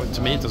 well,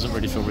 to me, it doesn't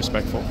really feel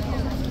respectful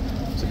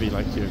to be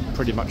like, you know,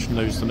 pretty much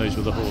nose to nose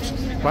with the horse.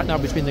 Right now,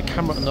 between the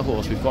camera and the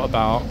horse, we've got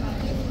about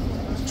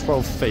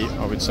 12 feet,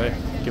 I would say.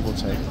 give or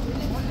take.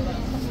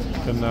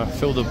 Can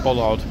feel the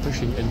bollard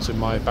pushing into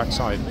my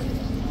backside.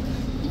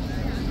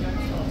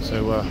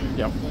 So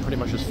yeah, pretty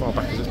much as far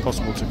back as it's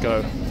possible to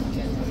go.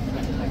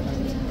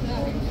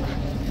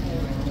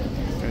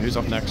 Okay, who's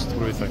up next? What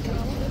do we think?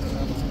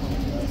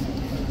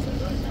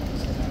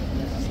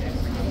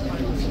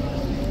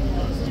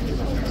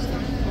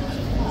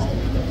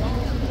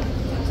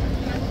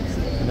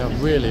 And they're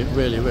really,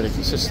 really, really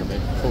consistently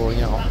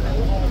pouring out,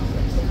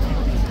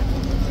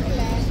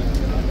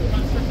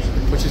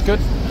 which is good.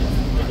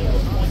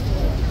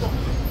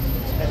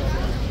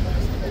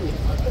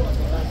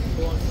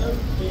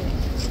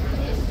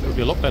 It would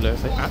be a lot better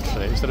if they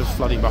actually, instead of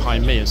flooding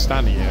behind me and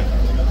standing here,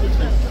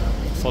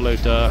 followed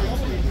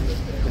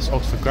this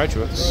Oxford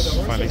graduate's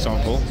final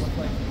example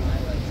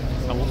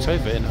and walked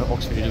over in her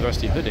Oxford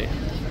University hoodie.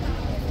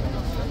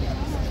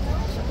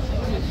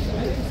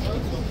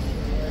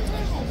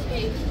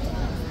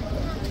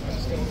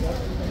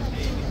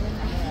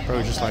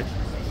 Bro, just like,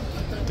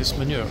 this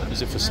manure,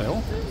 is it for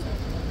sale?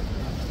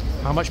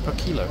 How much per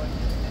kilo?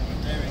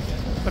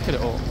 Look at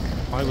it all.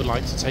 I would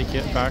like to take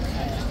it back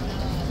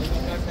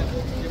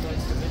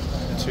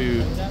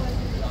to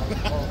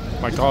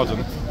my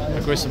garden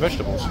and grow some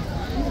vegetables.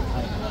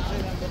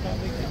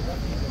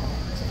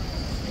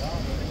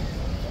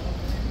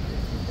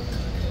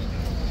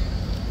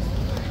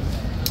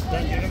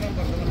 Dan, you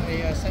remember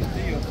when I sent to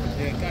you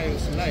the guy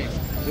who's live?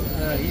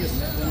 He's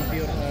one of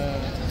your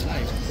live.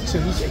 So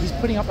he's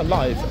putting up a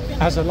live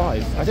as a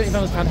live. I don't even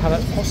understand how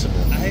that's possible.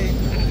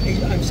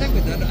 I'm saying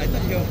with that, I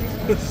thought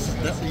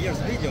that's a year's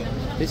video.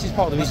 This is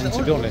part of the reason,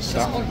 to be honest,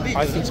 that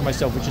I think to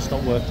myself it's just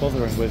not worth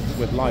bothering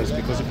with lives,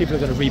 because if people are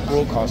going to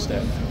rebroadcast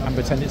it and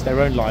pretend it's their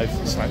own live,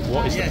 it's like,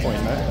 what is the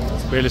point, no?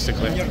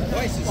 Realistically. Your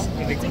voice is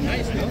really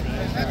nice, no?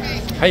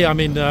 Hey, I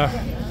mean,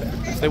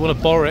 if they want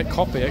to borrow it,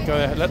 copy it, go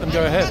ahead, let them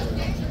go ahead.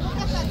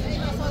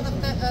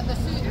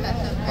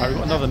 Right, we've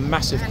got another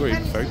massive group,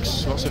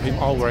 folks, lots of whom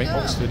are wearing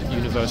Oxford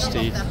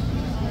University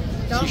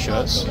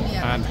t-shirts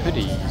and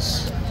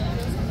hoodies.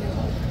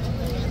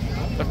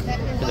 Look,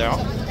 here they are.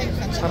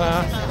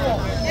 Ta-da!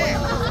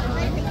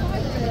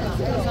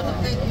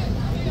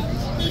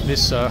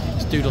 This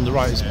dude on the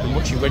right has been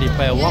watching Ready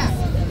Player One.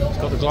 He's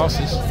got the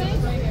glasses.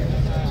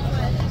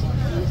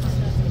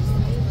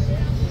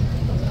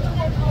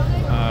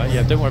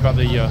 Yeah, don't worry about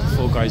the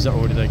 4 guys that are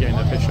already there getting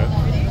their picture.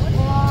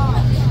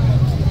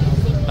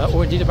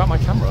 Or indeed about my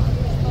camera.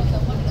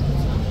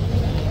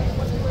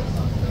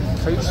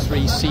 Coach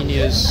 3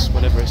 seniors,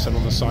 whatever it said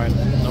on the sign.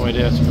 No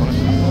idea, to be honest.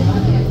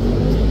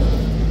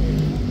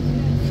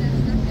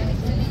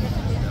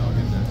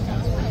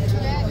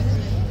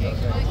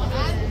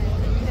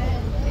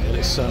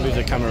 Let's move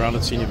the camera around a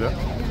teeny bit.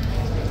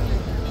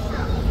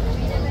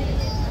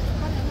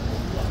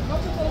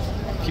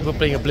 People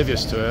being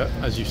oblivious to it,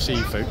 as you see,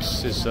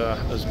 folks, is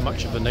as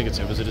much of a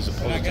negative as it is a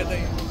positive.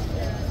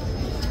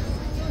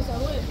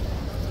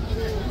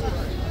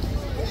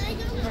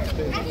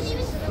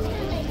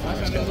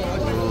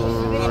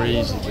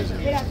 Crazy busy.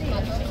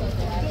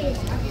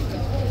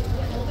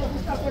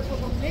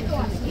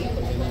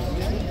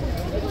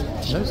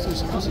 Notice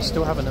those horses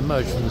still haven't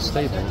emerged from the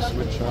stables,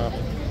 which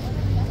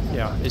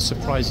yeah, is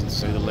surprising to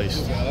say the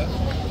least.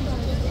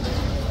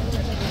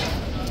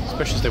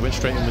 Especially as they went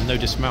straight in with no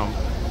dismount.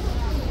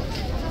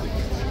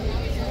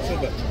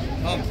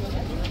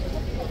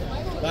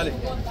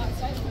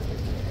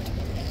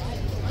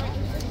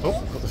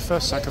 Oh, got the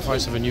first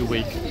sacrifice of a new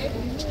week.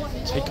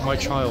 Take my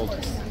child.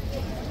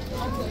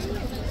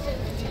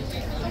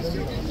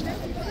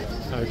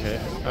 Okay,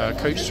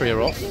 coach 3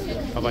 are off.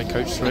 How about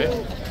coach 3?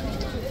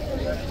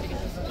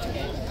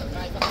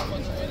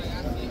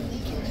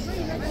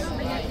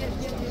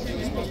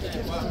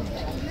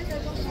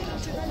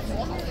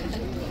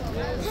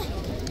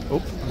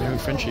 Oh, I'm hearing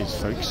Frenchies,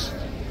 folks.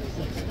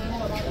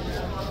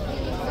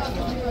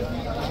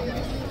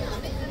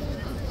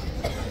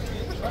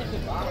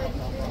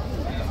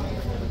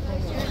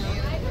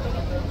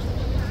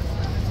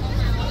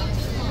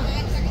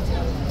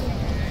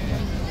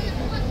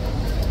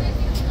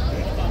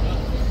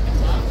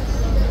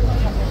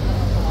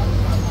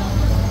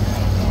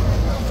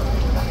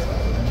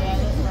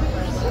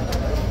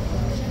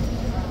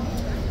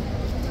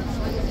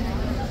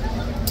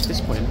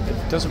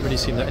 It doesn't really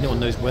seem that anyone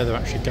knows where they're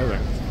actually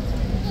going.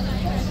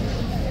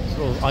 It's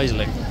all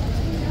idling,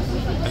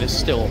 and it's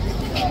still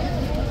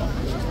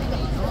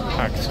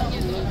packed.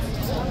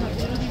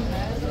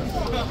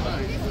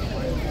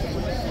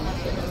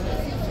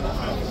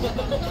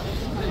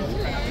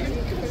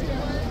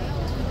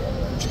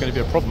 Which is going to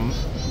be a problem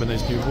when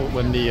those new,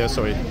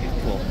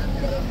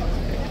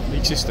 the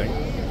existing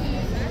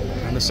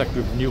and the second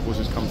group of new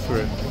horses come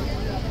through.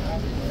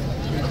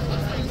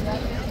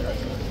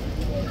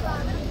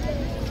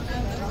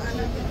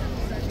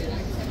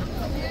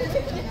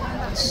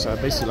 It's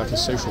basically like a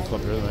social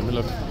club here at the moment.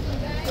 Look,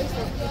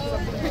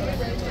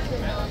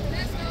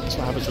 that's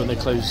what happens when they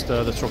closed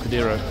the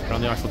Trocadero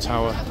around the Eiffel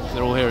Tower.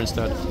 They're all here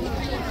instead.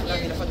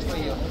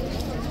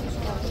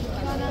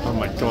 Oh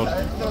my god,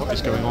 what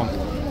is going on?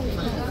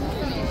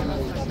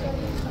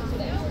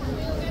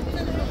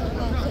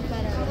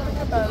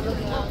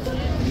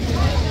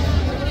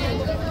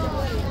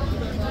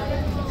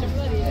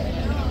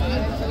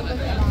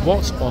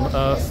 What on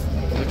earth?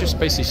 They've just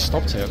basically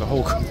stopped here. The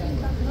whole,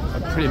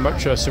 pretty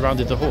much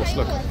surrounded the horse.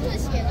 Look.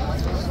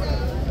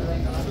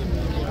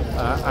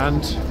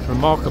 And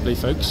remarkably,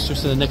 folks,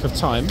 just in the nick of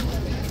time,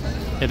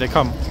 here they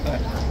come.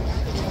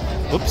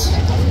 Oops.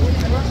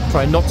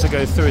 Try not to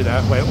go through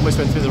there. Wait, almost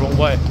went through the wrong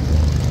way.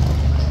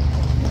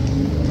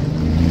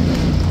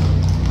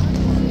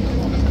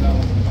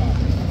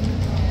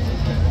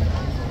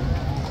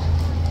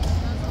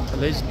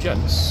 Ladies and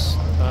gents,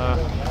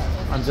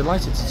 I'm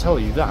delighted to tell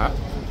you that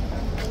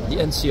the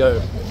NCO,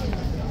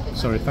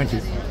 sorry, thank you,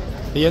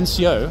 the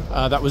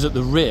NCO that was at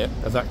the rear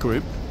of that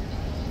group,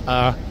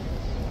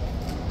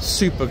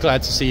 super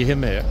glad to see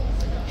him here.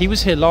 He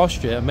was here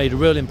last year and made a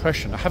real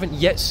impression. I haven't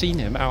yet seen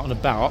him out and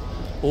about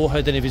or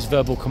heard any of his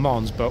verbal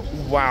commands, but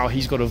wow,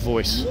 he's got a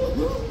voice.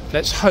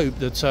 Let's hope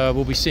that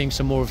we'll be seeing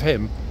some more of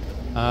him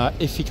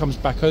if he comes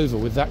back over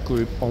with that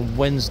group on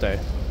Wednesday.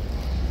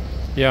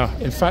 Yeah,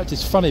 in fact,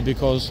 it's funny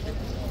because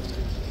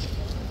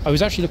I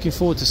was actually looking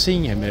forward to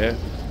seeing him here,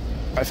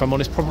 if I'm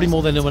honest, probably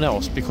more than anyone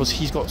else, because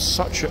he's got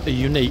such a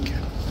unique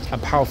and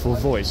powerful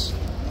voice,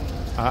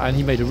 and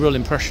he made a real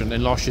impression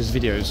in last year's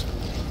videos.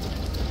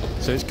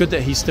 So it's good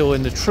that he's still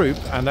in the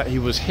troupe and that he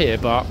was here,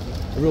 but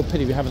a real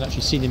pity we haven't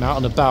actually seen him out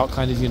and about,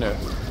 kind of, you know,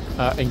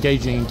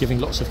 engaging and giving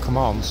lots of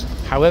commands.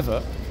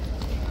 However,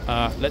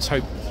 let's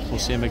hope we'll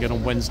see him again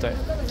on Wednesday.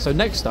 So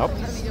next up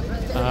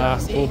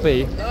will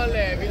be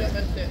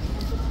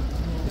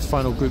the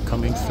final group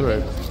coming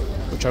through,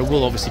 which I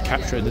will obviously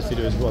capture in this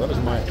video as well. That was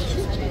my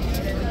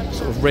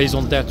sort of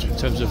raison d'etre in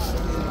terms of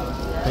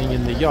being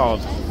in the yard.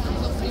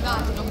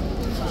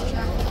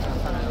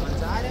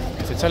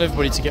 If I tell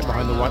everybody to get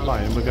behind the white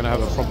line, we're going to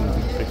have a problem,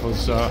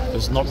 because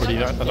there's not really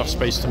enough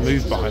space to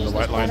move behind the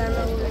white line,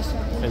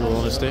 in all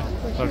honesty.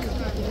 Look.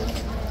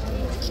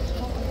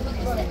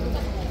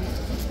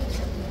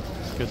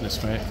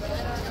 Goodness me.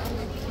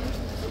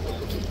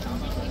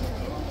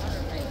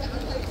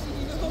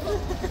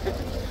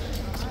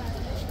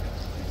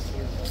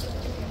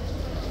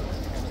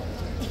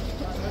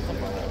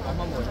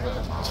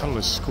 Tunnel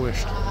is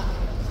squished.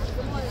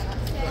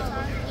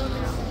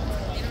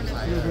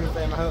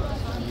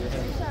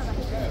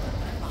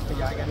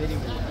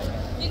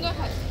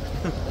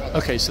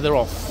 Okay, so they're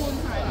off.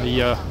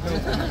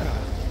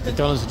 The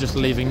gunners are just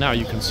leaving now.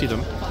 You can see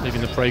them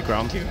leaving the parade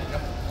ground,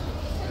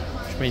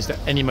 which means that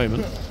any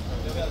moment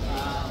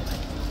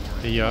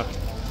the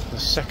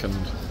second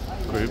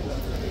group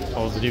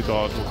of the new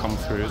guard will come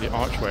through the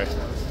archway,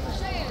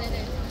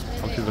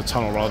 come through the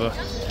tunnel rather,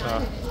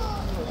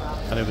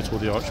 and over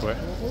toward the archway.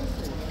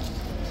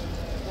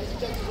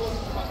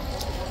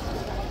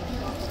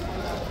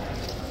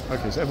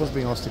 Okay, so everyone's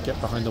being asked to get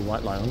behind the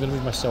white line. I'm going to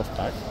move myself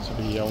back to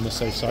be on the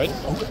safe side.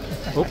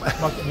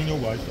 Oh. In your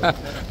way.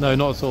 No,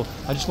 not at all.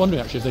 I'm just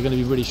wondering actually if they're going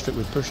to be really strict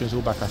with pushing us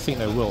all back. I think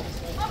they will.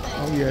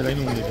 Oh yeah, they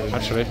normally do.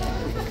 Actually.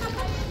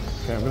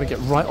 Okay, I'm going to get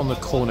right on the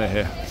corner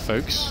here,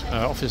 folks.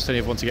 Officers telling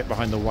everyone to get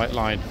behind the white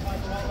line.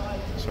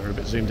 Sorry, a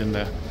bit zoomed in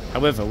there.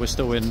 However, we're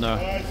still in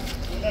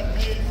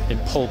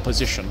pole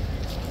position.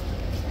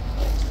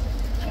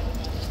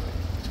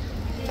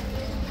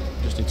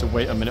 Just need to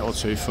wait a minute or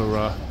two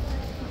for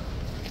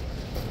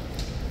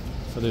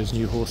those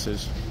new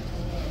horses.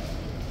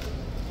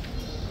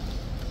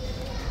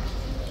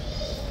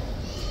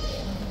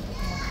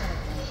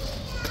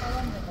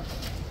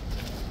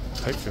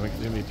 Hopefully, we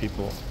can zoom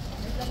people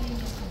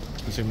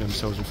zoom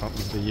themselves in front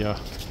of the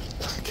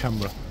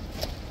camera.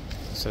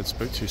 Said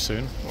spoke too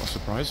soon. What a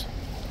surprise!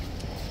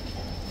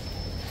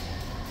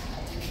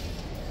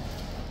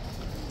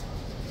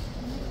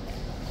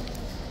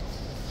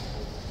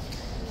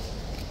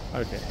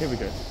 Okay, here we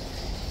go.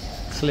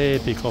 Clear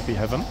Bicloppy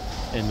heaven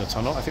in the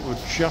tunnel. I think we'll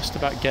just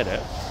about get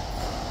it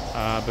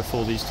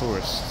before these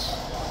tourists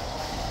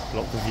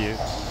block the view.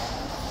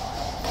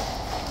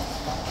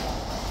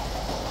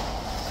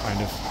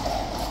 Kind of.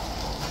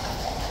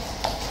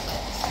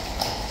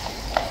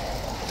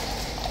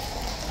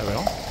 There we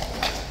are.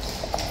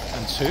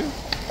 And 2.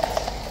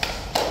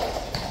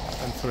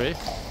 And 3.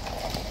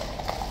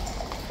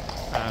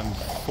 And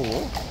 4.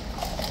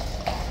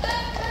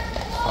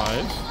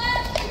 5.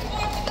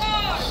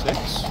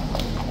 6.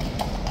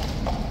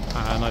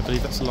 And I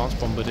believe that's the last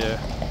bombardier.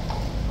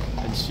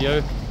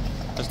 NCO,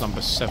 that's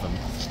number 7.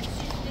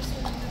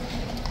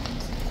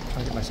 Trying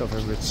to get myself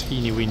over a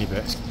teeny weeny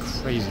bit. It's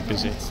crazy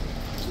busy.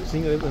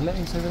 Think that we're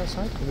letting us over that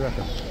side? What do you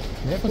reckon?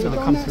 Yeah, everyone's going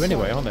to come through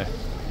anyway, aren't they?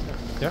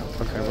 Yeah?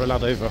 Okay, we're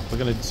allowed over. We're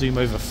going to zoom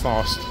over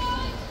fast.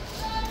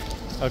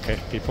 Okay,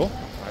 people.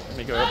 Right, let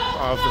me go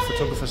out of the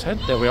photographer's head.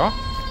 There we are.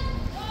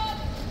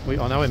 We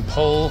are now in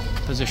pole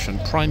position,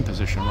 prime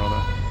position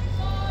rather.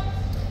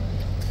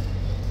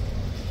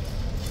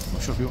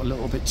 Not sure if we've got a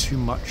little bit too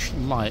much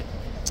light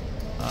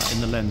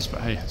in the lens,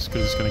 but hey, it's as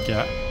good as it's going to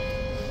get.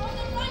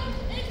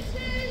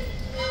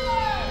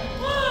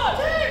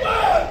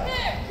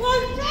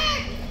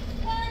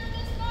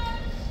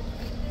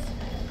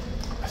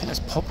 I think that's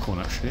popcorn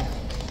actually.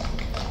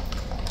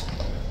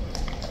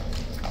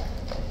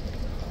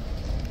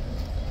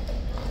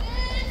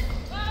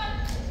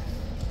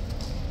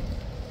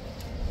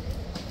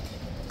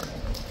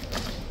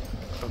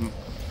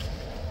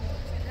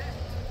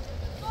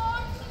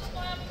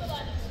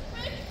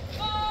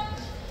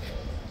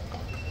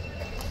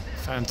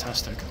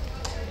 Fantastic.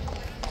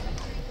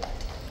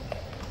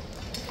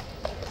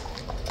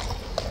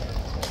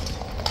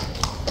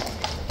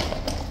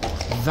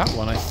 That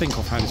one, I think,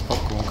 offhand is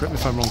popcorn. Correct me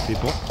if I'm wrong,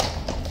 people.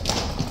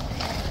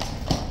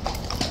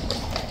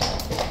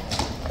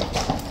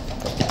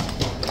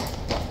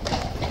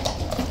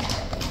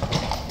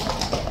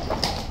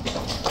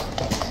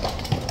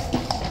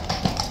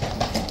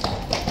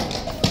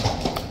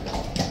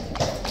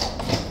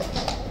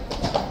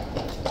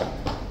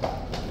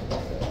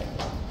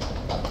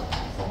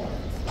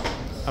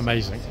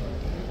 Amazing.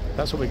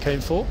 That's what we came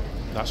for.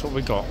 That's what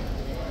we got.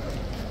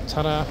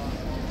 Ta-da!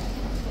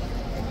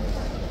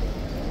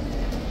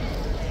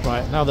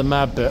 Right, now the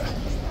mad bit.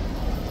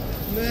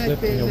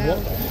 Flipping hell,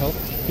 what the hell?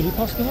 Can you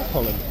pass me that,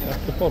 Colin?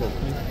 The bottle.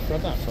 Can you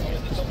grab that from me?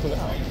 Just pull it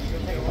out.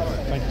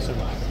 Thank you so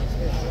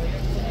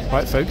much.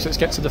 Right, folks, let's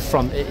get to the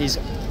front. It is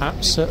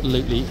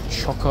absolutely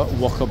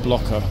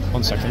chocker-wocker-blocker.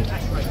 1 second.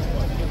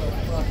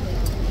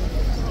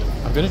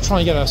 I'm going to try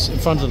and get us in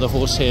front of the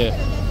horse here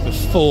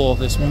before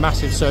this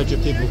massive surge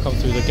of people come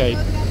through the gate.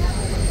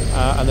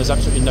 And there's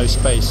absolutely no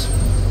space.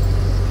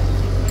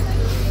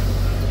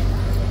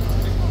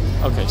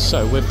 Okay,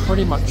 so we're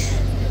pretty much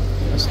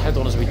as head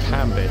on as we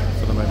can be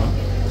for the moment.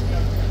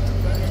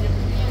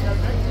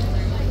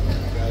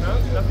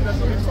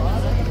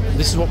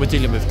 This is what we're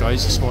dealing with,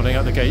 guys, this morning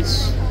at the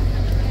gates.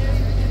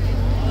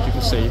 As you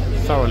can see,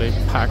 thoroughly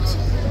packed.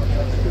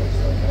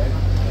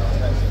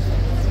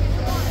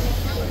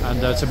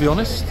 And to be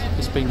honest,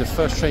 this being the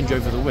first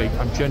changeover of the week,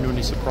 I'm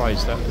genuinely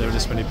surprised that there are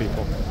this many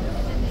people.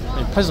 I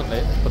mean,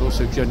 pleasantly, but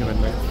also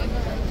genuinely.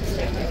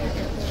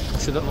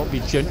 Should that not be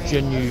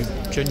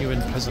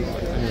genuine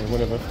pleasantly? Anyway,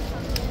 whatever.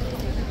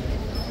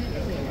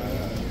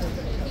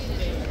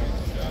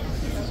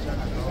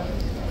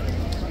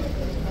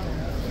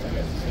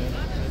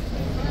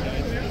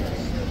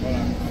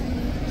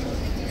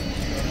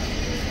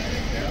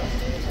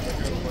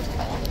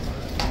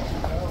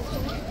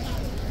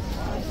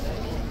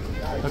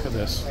 Look at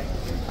this.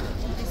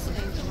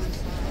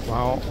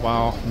 Wow,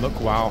 wow, look,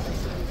 wow.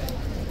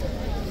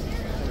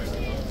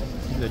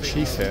 The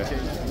chief here.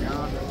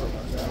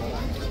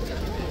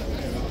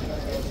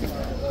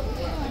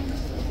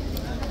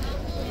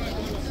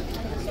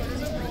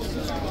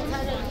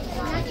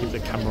 Keep the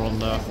camera on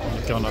the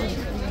gunner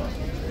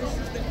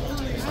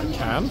if I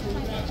can.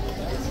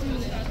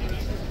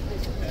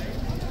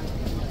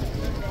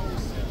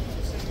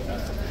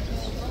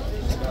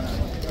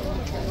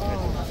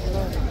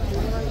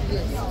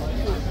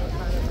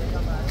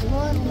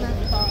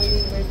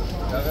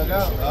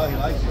 Oh, he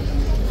likes it.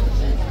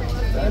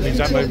 Means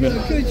that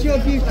movement. Good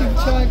job you can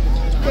try and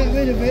get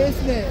rid of it,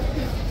 isn't it?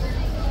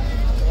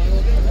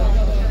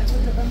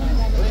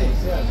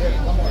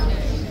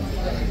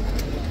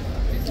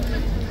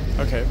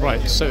 Okay,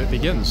 right, so it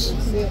begins.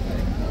 Thank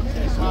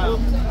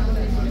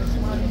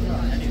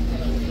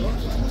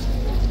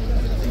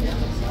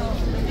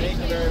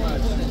you very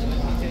much.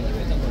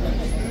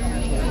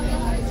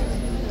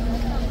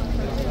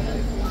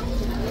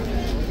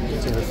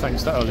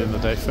 Thanks that early in the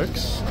day,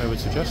 folks, I would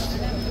suggest.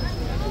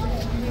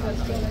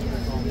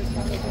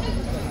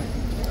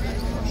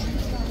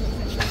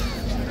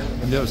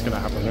 I knew it was going to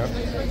happen there. I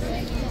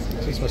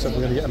think to myself,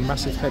 we're going to get a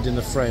massive head in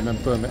the frame and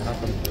boom, it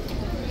happened.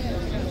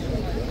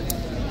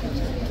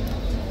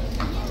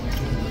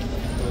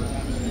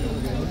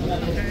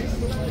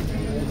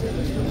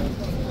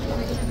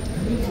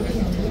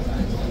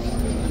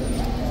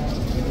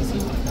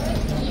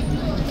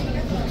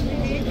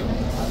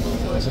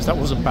 If that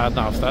wasn't bad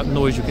enough, that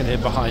noise you can hear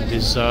behind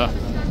is a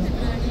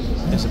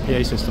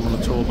PA system on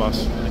the tour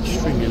bus, an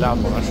extremely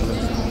loud one actually.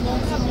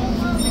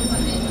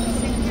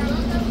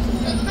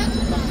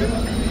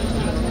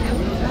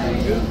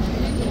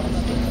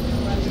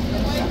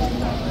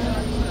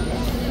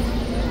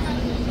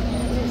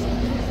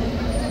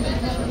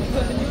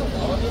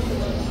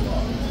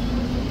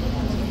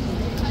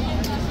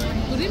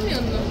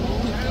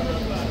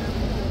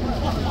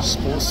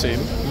 Sports team,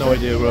 no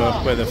idea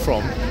where they're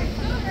from.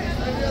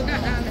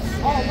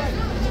 I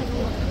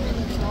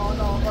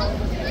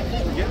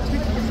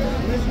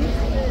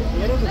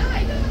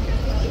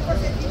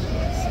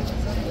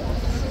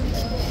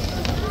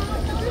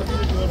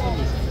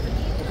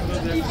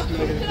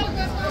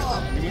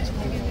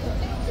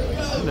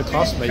think the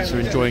classmates are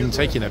enjoying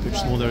taking their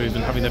pictures more than they're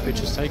even having their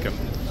pictures taken.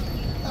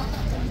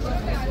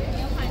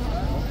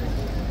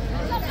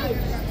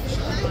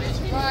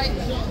 Right.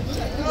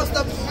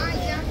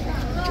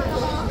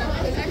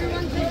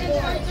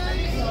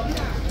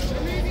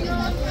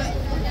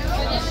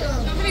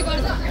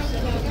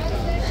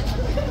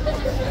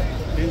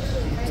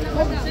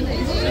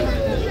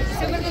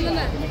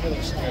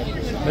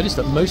 Notice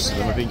that most of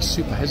them are being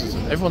super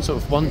hesitant. Everyone's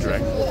sort of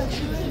wondering,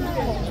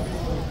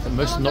 and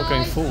most are not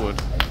going forward.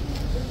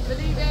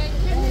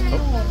 Oh.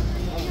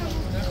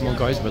 Come on,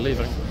 guys, we're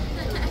leaving.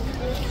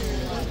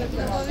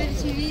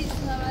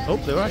 Oh,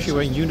 they're actually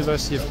wearing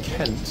University of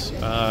Kent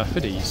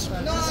hoodies.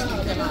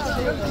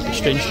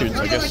 Exchange students,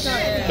 I guess.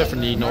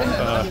 Definitely not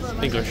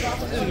English,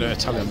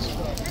 Italians.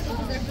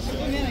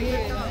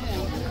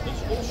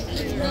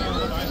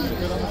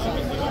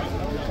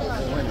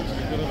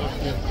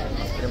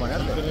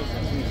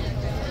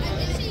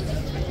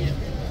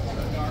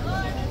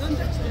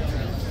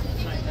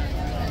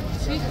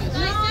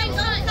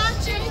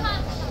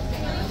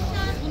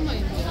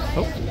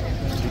 Oh,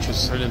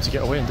 teachers telling them to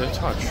get away and don't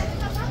touch.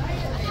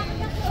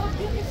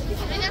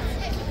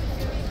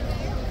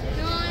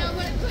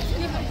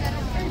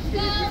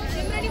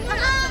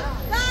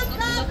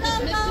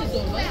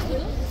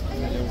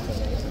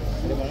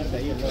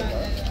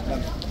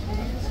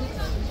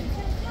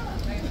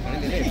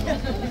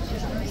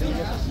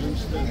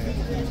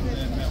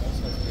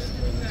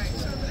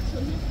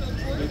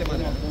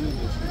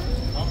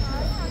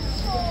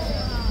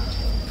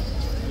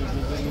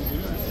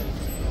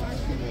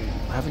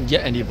 I haven't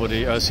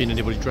yet seen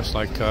anybody dressed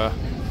like my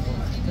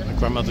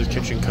grandmother's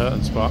kitchen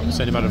curtains, but it's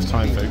only a matter of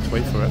time, folks.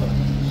 Wait for it.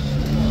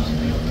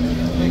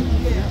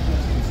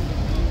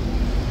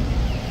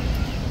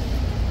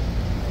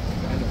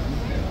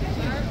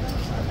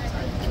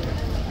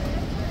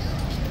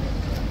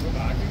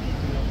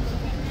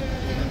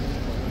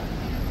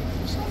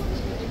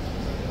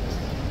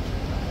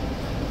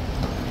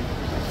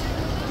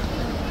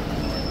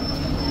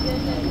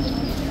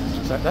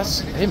 That's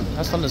him.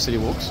 That's London City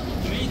Walks.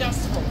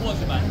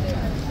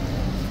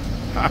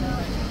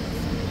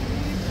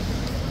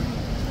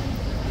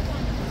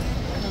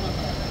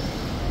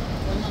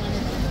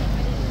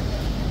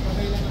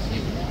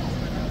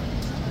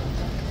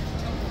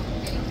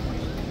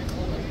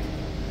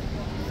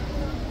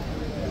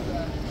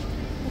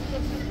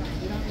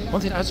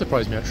 One thing that has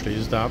surprised me actually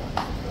is that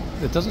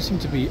there doesn't seem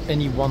to be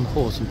any one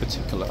horse in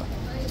particular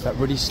that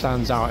really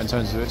stands out in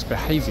terms of its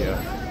behaviour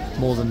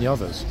more than the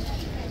others.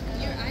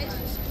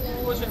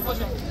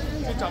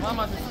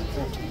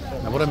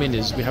 Now what I mean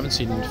is we haven't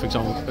seen, for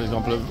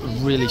example, a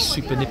really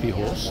super nippy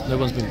horse. No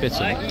one's been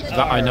bitten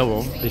that I know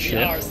of this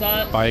year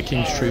by a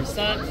King's Troop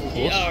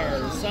horse.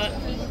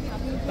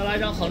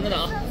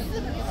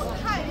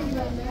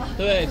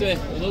 对对，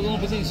我都攻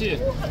不进去。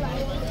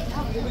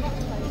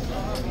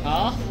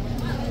好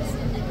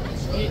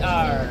，1、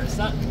2、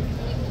3。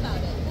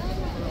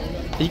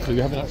 Equally,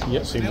 we haven't actually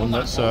yet seen one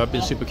that's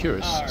been super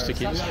curious,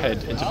 sticking its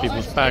head into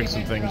people's bags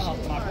and things.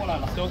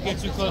 Don't get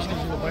too close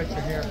because you'll bite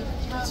your hair.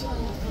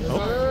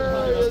 Oh.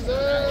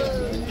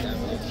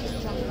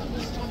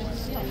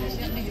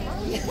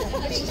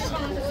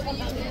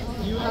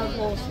 You have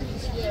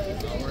horses.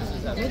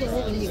 We're the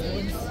only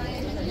ones.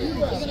 You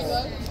gonna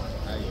go?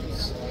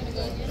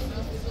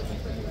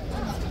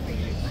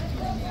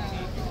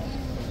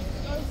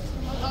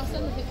 I'll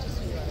send the pictures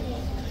to you.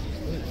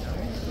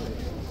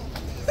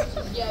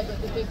 Yeah,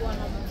 but the big one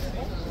on the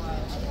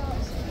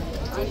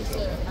I used to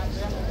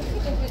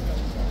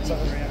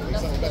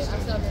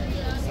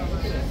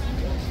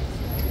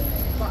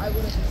but I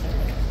wouldn't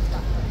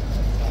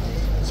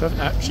So I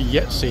haven't actually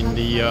yet seen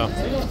the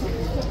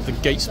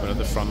gatesman at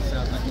the front.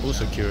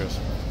 Also curious.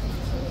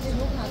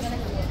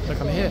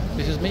 Look, I'm here.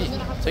 This is me.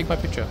 Take my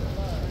picture.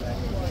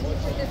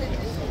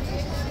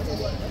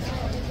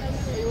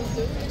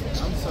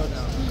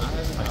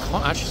 I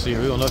can't actually see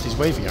who on earth he's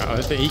waving at. I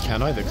don't think he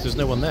can either because there's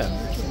no one there.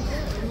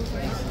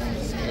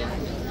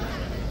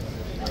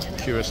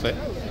 Curiously.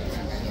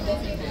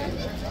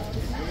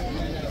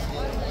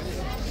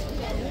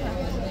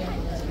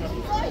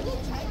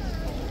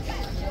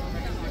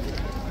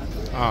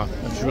 Ah, I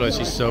just realised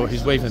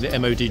he's waving at the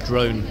MOD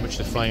drone which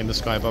they're flying in the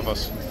sky above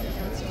us.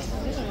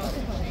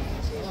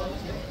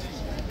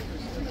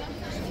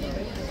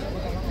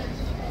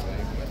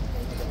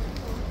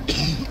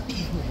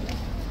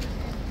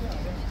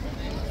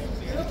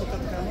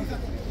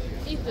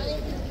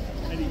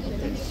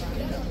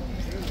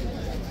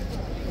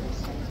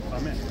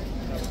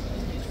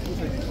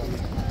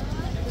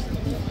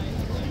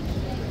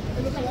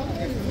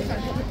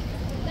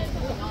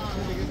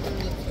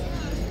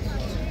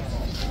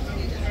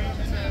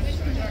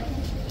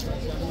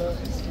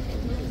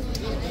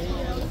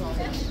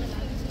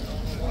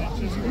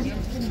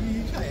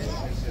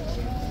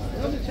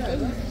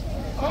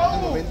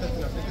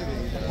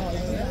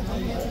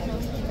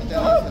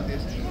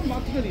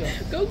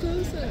 Go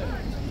closer.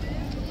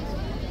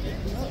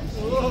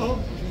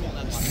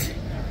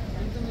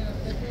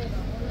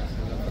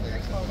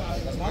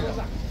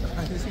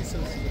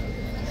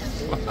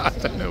 I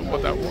don't know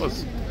what that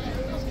was.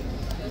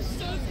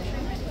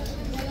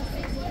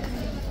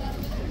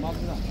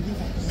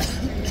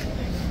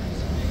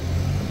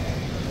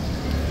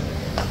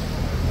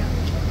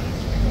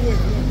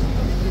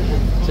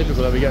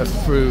 Typical that we get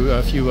through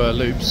a few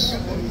loops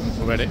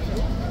already.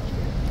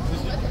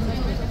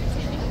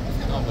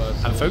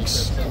 And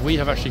folks, we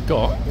have actually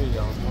got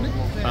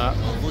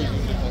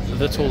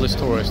the tallest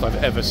tourist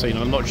I've ever seen.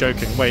 And I'm not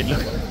joking. Wait, look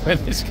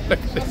at this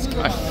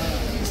guy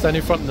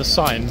standing in front of the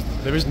sign.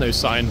 There is no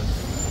sign.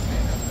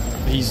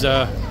 He's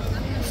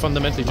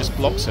fundamentally just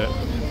blocks it.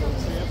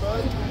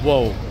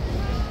 Whoa.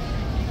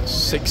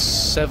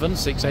 6'7",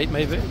 6'8",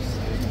 maybe.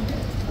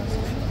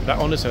 That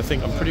honestly,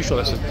 I'm pretty sure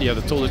that's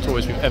the tallest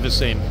tourist we've ever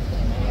seen.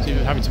 He's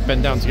even having to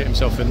bend down to get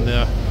himself in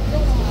the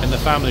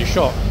family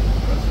shot.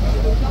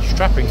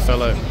 Strapping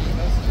fellow.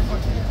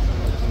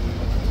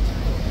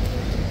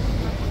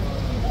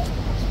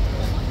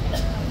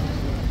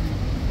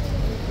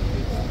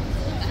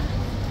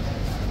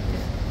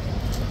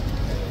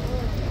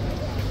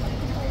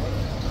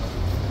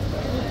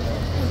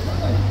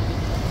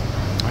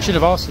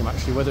 should have asked him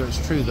actually whether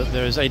it's true that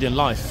there is alien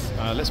life.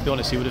 Let's be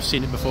honest, he would have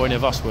seen it before any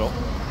of us will.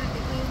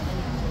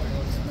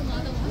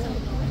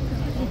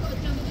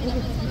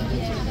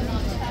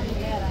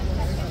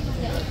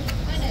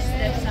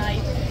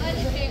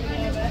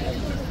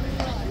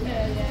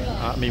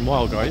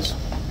 Meanwhile, guys,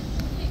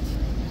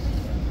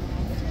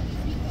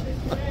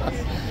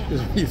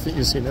 you think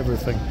you've seen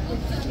everything.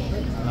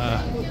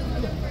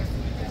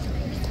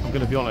 I'm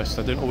going to be honest,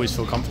 I don't always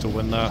feel comfortable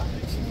when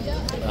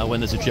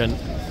there's a gent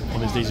on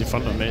his knees in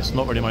front of me. It's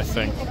not really my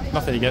thing.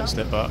 Nothing against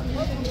it, but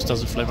it just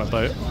doesn't float my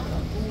boat.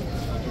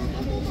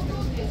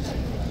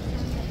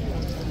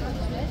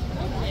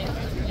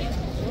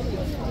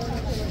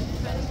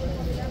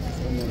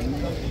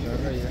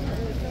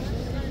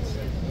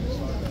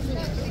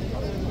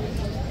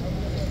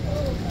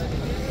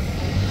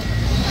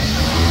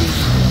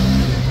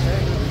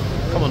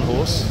 Come on,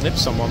 horse, nip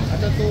someone.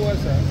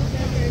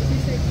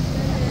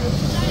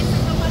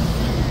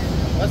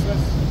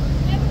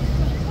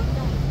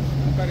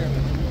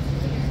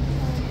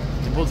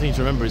 The important thing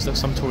to remember is that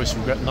some tourists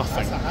regret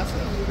nothing.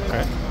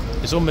 Okay?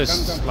 It's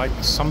almost like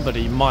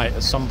somebody might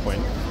at some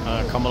point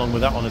come along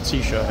with that on a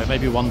t-shirt,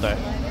 maybe one day.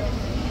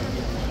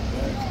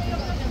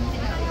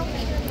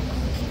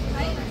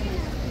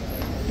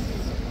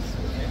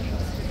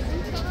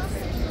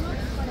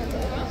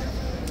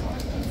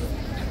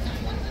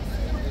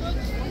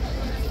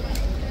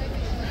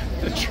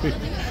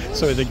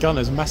 Sorry, the gun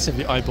is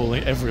massively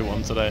eyeballing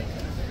everyone today,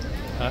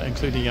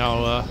 including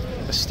our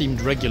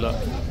esteemed regular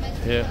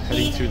here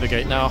heading through the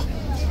gate now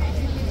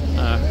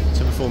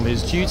to perform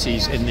his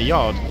duties in the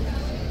yard.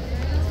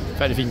 In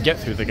fact, if he can get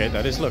through the gate,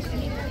 that is. Look,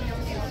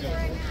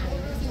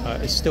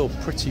 it's still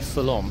pretty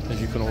full on, as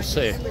you can all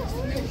see.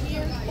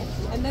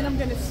 And then I'm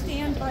going to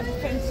stand by the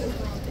fence.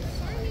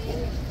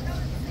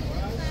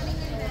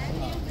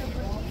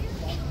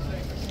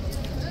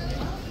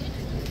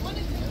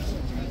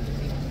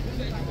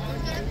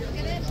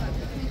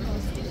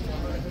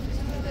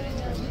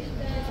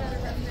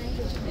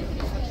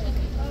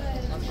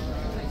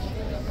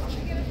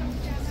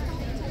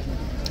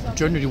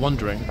 Generally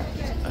wondering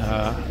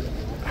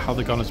how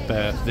the gunners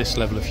bear this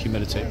level of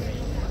humidity.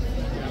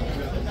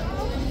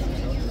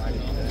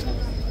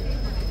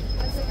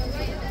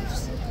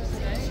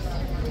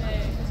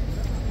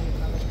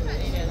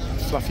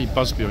 Fluffy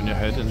Busby on your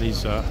head in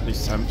these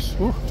temps.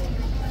 Ooh.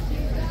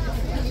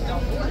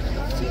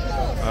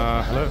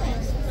 Hello.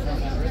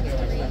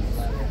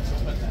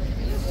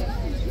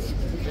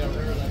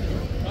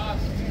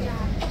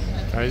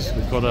 Guys,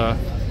 we've got an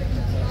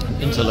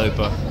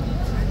interloper.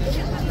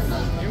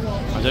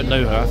 I don't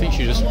know her. I think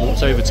she just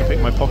walked over to pick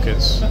my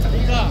pockets.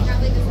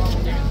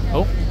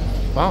 Oh,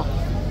 wow.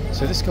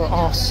 So this girl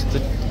asked the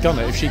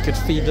gunner if she could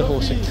feed the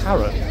horse a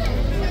carrot.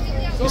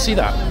 You see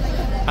that?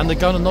 And the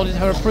gunner nodded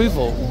her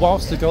approval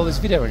whilst the girl is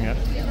videoing it.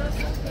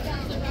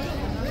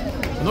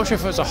 I'm not sure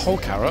if it was a whole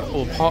carrot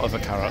or part of a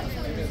carrot.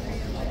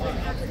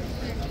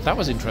 That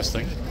was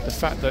interesting. The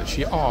fact that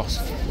she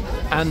asked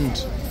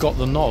and got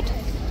the nod.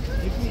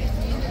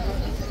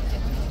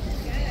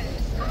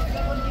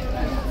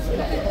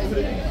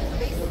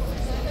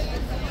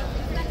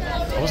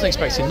 I wasn't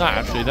expecting that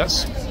actually.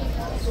 That's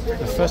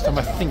the first time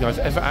I think I've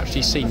ever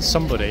actually seen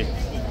somebody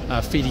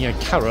feeding a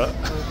carrot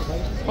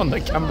on the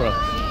camera.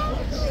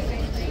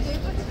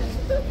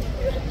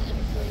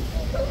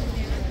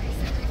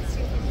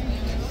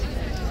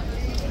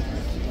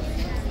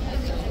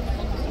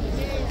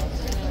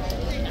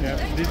 Yeah,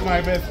 this is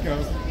my best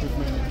girl.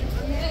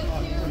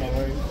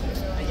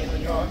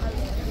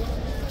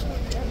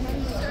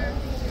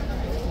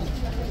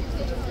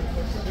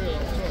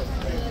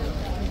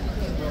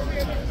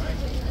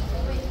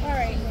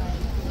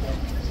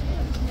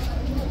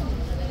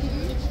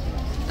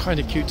 Kind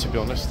of cute, to be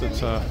honest, that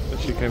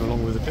she came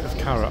along with a bit of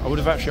carrot. I would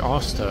have actually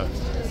asked her,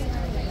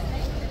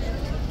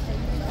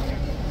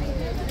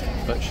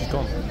 but she's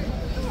gone.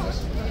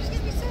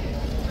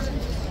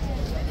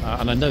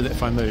 And I know that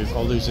if I move,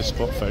 I'll lose this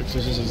spot, folks.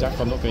 This is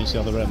exactly, I'm not going to the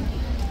other end.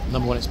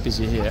 Number one, it's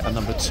busy here, and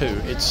number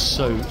two, it's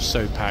so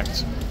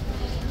packed.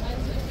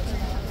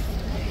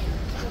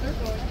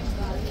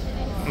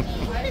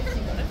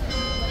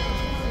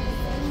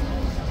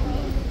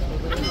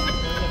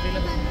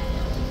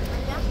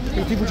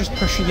 People just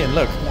pushing in,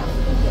 look.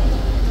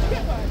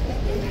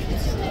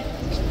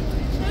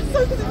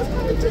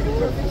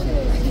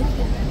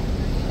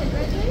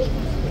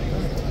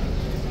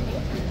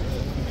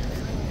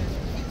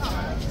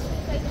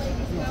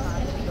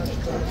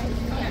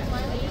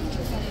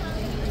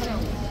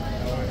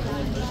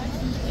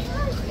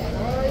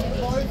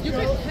 You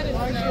could head it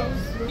down,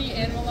 be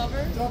animal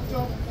lover.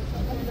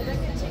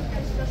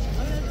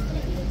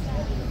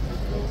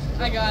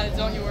 I got it,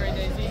 don't you worry,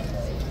 Daisy.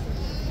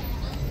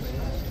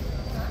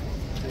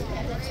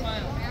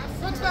 Smile.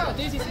 Brooke, smile.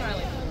 Daisy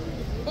smiling.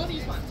 Both of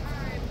you smile.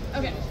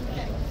 Okay.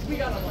 We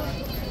got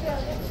along.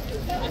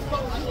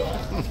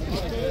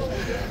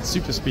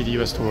 Super speedy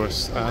US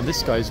tourists. And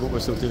this guy is what we're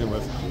still dealing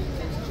with.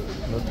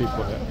 No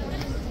people here.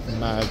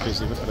 Mad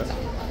busy, look at it.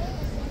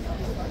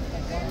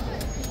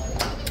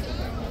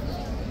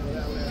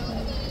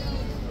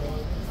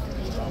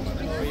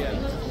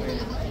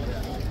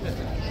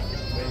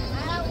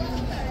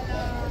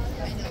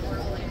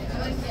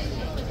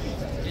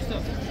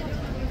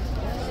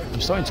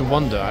 I'm starting to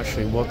wonder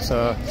actually what's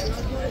going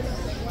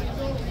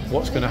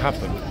to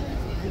happen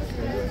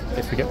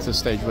if we get to the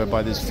stage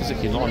whereby there's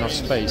physically not enough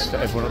space for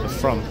everyone at the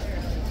front.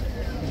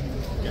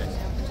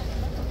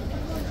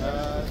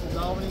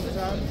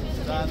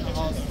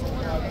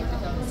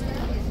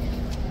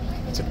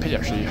 It's a pity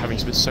actually having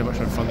spent so much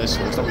on front of this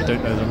horse that we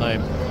don't know the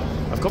name.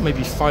 I've got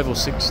maybe 5 or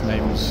 6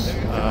 names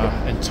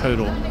in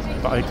total,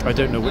 but I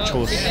don't know which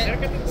horse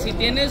those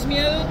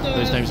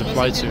names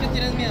apply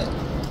to.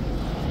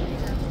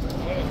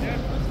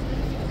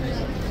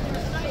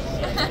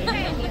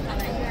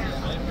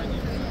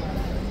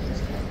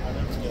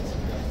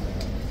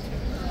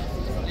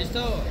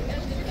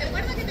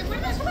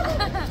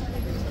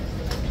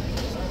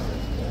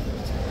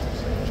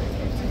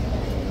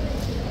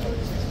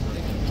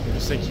 I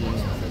was thinking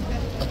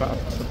about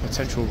a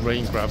potential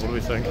rain grab. What do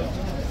we think?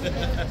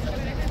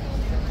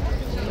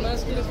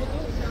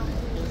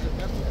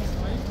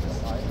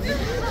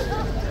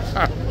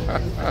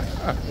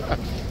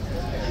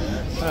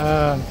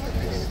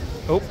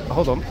 Oh,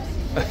 hold on.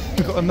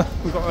 we've got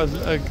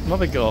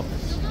another girl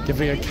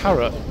giving a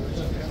carrot.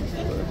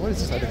 What is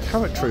this, like a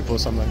carrot troop or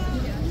something?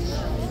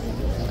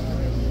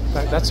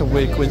 That's a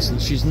weird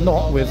coincidence. She's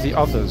not with the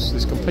others.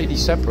 It's completely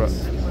separate.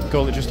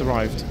 Girl that just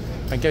arrived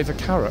and gave a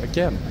carrot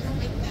again.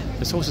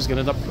 This horse is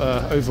going to end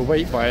up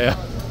overweight by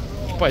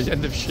the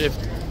end of shift.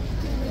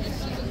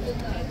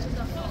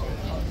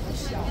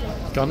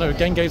 Gunner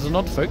again gave the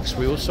nod, folks.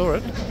 We all saw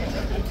it.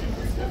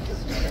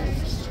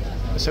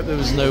 Except there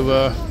was no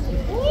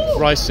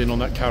ricin on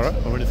that carrot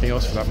or anything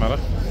else for that matter.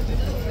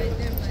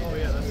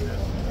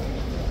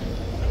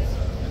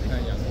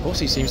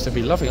 Horsey seems to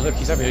be loving it. Look,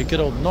 he's having a good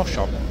old nosh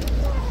up,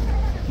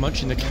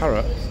 munching the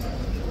carrot.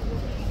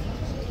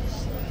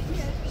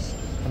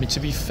 I mean, to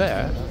be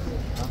fair,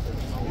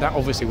 that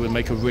obviously would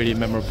make a really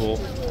memorable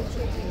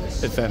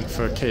event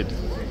for a kid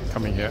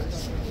coming here.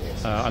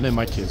 I know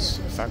my kids,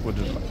 in fact,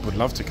 would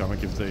love to come and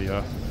give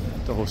the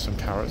horse some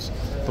carrots.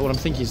 But what I'm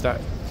thinking is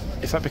that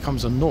if that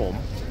becomes a norm,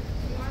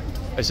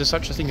 is there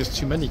such a thing as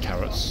too many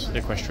carrots in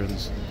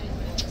equestrians?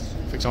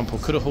 For example,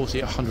 could a horse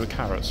eat 100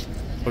 carrots?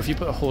 Or if you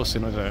put a horse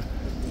in, I don't know,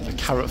 a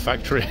carrot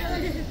factory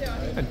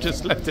and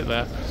just left it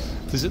there,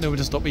 does it know when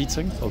to stop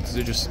eating? Or does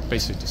it just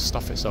basically just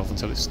stuff itself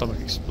until its stomach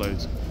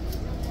explodes?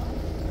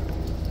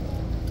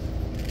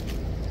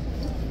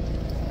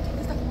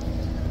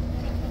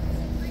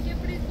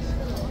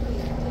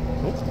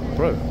 Oh,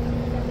 bro.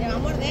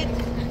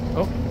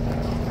 Oh,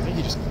 I think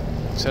he just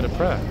said a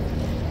prayer.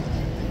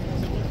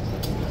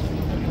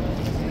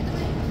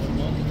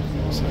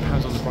 So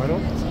hands on the bridle.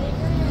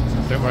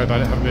 Don't worry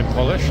about it having been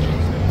polished.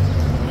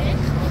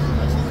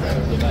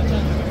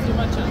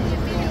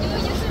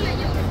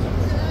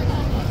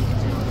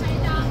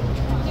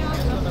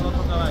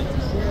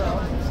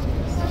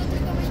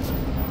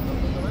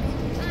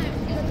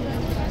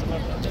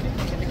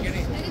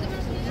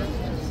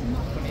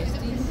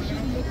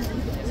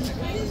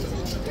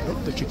 Oh,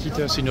 the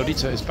Chiquita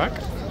Señorita is back.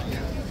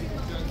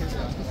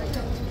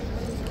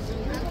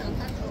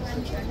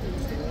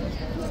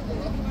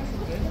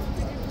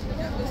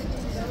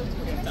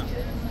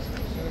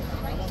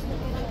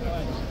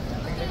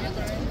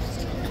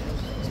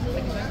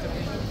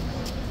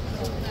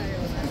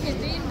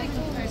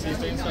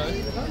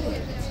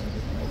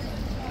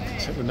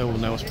 Except that no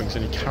one else brings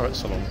any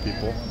carrots along,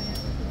 people.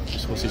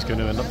 This horse is going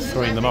to end up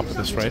throwing them up at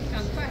this rate.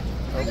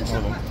 Oh,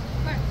 hold on.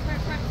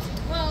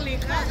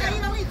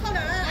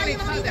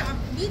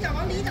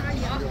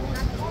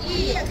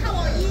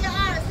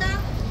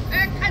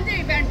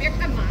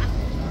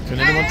 Can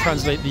anyone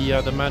translate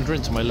the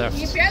Mandarin to my left?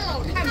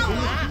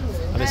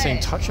 Are they saying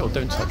touch it or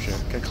don't touch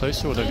it? Get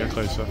closer or don't get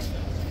closer?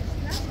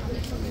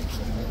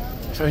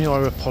 If only I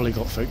were a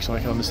polyglot, folks, so I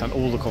can understand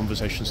all the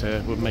conversations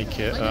here, would make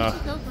it a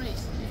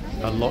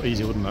lot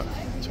easier, wouldn't it,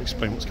 to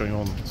explain what's going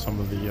on to some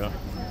of the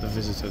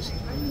visitors.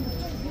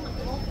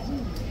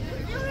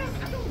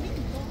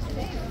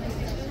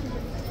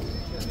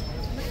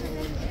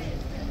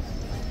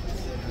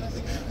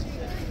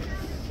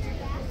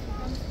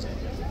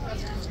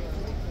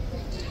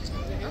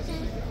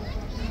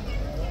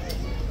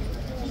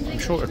 I'm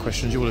sure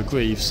questions you will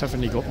agree you've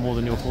certainly got more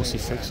than your horsey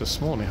fix this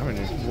morning, haven't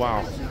you?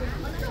 Wow.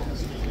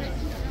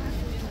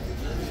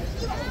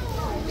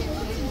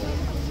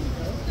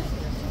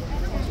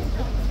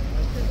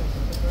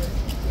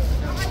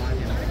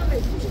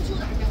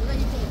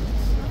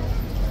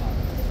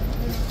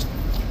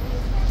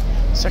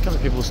 Second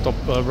that people stop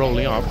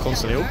rolling up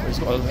constantly. Oh, he's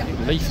got a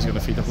leaf, he's going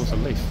to feed the horse a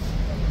leaf.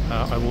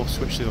 I will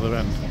switch to the other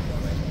end.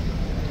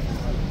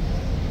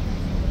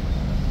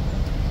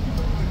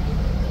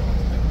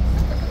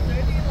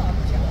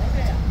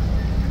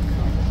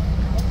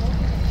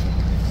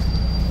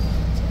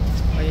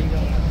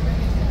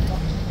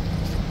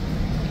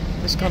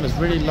 This gun is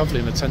really lovely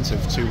and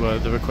attentive to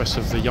the requests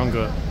of the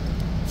younger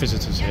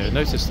visitors here.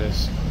 Notice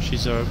this,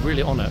 she's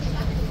really on it,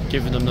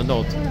 giving them the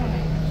nod.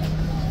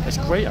 It's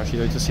great actually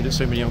though to see that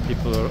so many young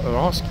people are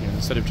asking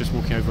instead of just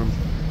walking over and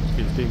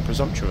being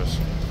presumptuous.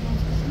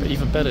 But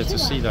even better to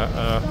see that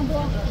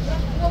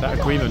that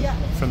agreement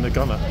from the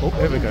gunner. Oh,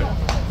 here we go.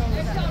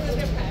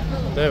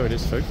 There it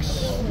is,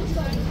 folks.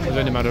 It was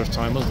only a matter of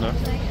time, wasn't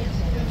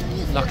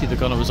it? Lucky the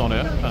gunner was on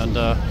it,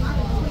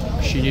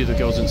 and she knew the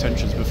girl's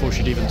intentions before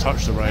she'd even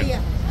touched the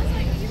rein.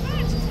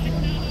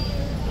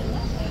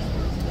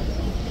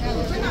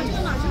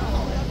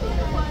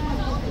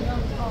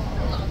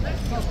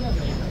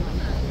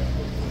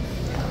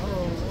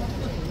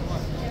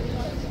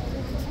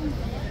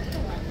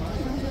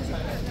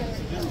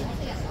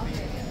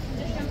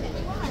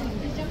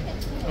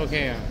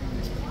 Okay.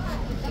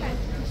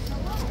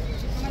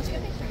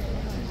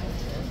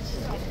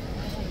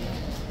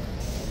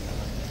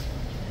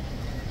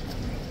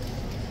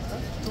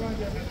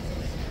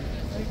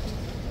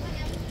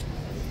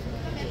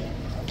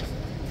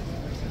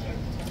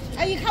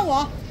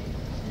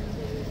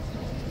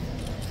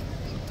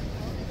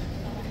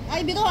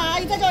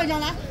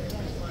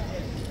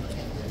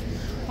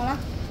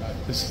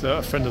 This is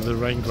a friend of the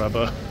rain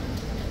grabber.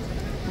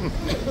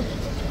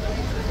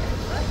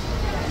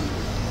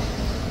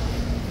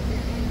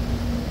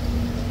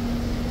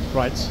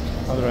 Right,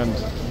 other end.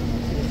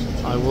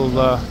 I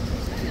will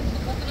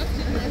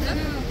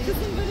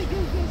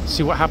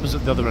see what happens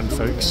at the other end,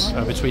 folks,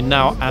 between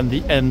now and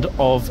the end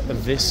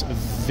of this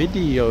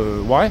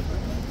video. Why?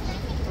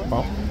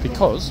 Well,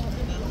 because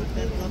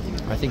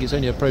I think it's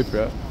only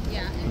appropriate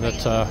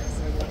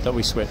that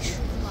we switch.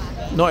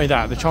 Not only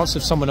that, the chance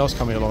of someone else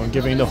coming along and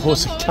giving the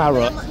horse a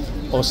carrot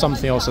or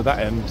something else at that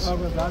end,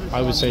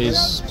 I would say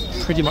is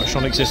pretty much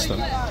non-existent.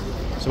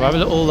 So we'll have a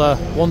little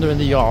wander in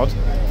the yard,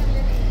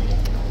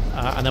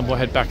 and then we'll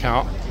head back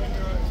out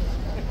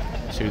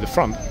to the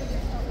front.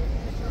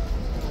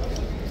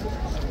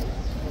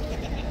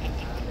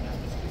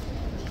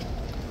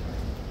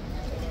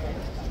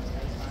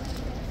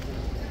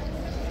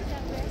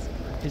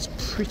 It's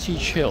pretty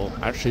chill,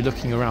 actually,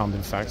 looking around.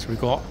 In fact, we've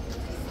got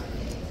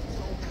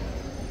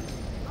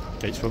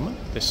gateswoman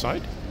this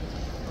side,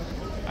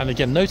 and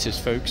again, notice,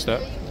 folks,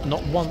 that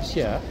not once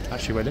yet.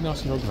 Actually, wait, let me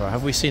ask you another.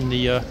 Have we seen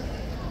the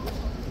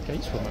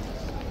gateswoman?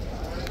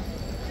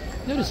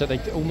 Notice that they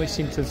almost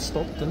seem to have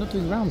stopped. They're not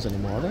doing rounds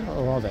anymore, are they?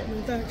 Or are they?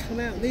 They don't come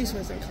out. These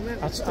ones don't come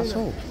out. At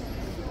all.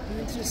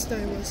 They just stay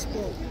in one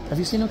spot. Have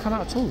you seen them come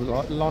out at all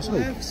last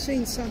week? I have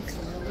seen some come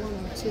out,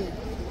 one or two.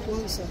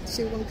 Once I've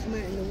seen one come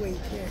out in the week,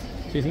 yeah.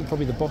 Do you think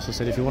probably the boss has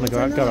said if you want to go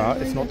out, go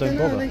out. If not, don't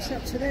bother. It's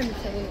up to them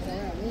if they want to go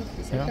out.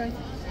 It's okay.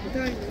 I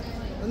don't.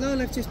 I know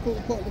they've just brought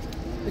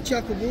a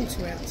jug of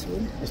water out to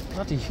them. It's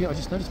bloody huge. I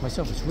just noticed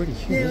myself. It's really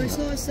huge. Yeah, it's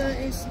nice.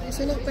 It's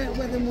a lot better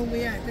weather than when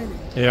we had, isn't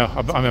it? Yeah,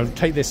 I mean, I'll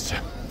take this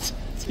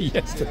to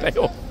yesterday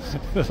or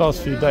the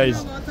last few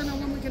days. I don't know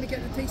when we're going to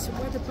get the decent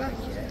weather back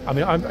yet. I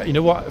mean, you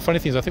know what? Funny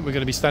thing is, I think we're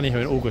going to be standing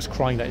here in August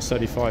crying that it's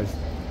 35.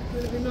 We're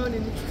going to be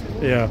moaning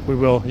it. Yeah, we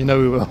will. You know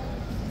we will.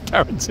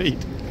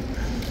 Guaranteed.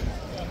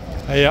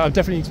 Yeah, I'm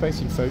definitely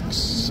expecting,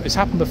 folks. It's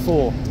happened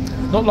before.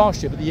 Not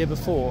last year, but the year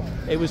before.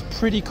 It was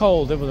pretty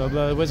cold. There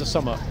was a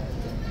summer,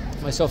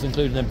 myself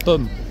included, and then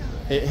boom,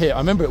 it hit. I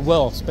remember it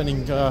well,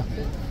 spending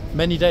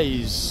many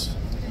days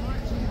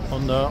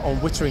on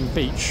Wittering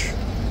Beach.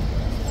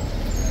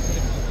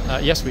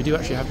 Yes, we do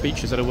actually have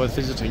beaches that are worth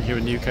visiting here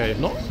in the UK.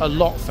 Not a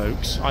lot,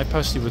 folks. I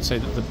personally would say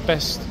that the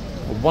best,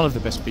 or one of the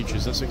best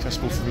beaches that's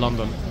accessible from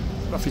London,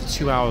 roughly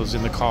 2 hours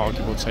in the car,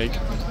 give or take,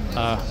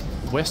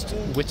 West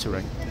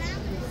Wittering.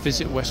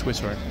 Visit West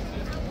Wittering.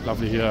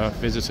 Lovely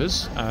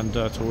visitors and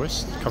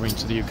tourists coming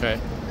to the UK.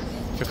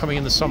 If you're coming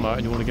in the summer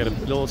and you want to get a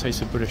little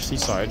taste of British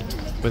seaside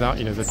without,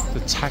 you know, the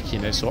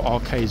tackiness or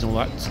arcades and all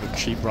that sort of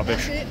cheap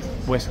rubbish,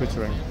 West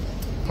Wittering.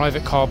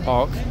 Private car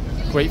park,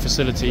 great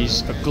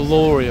facilities, a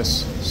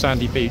glorious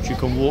sandy beach. You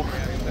can walk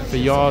for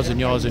yards and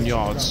yards and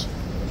yards.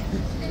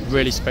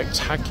 Really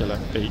spectacular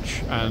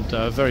beach and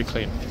very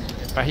clean.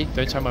 But hey,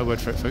 don't take my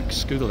word for it,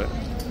 folks. Google it.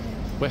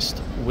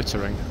 West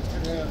Wittering.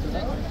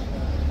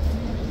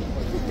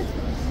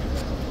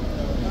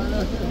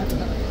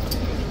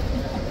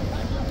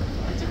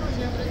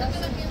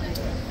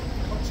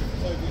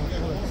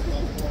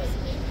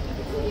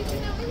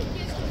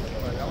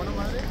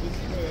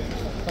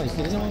 Guys,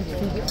 did anyone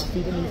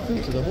feed any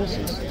food to the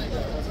horses?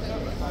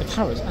 The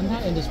carrots, and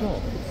that end as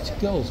well. It's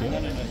girls, yeah?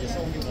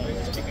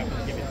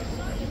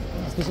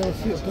 Because there were a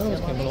few girls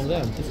came along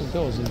there, different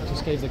girls, and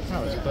just gave the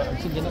carrots. But I'm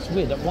thinking that's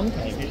weird. That one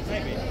came,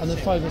 and then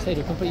 5 minutes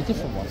later, a completely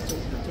different one.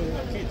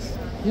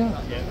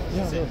 Yeah,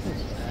 yeah,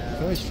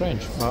 very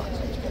strange. But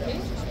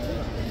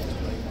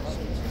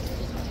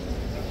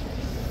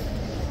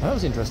that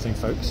was interesting,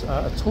 folks.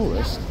 A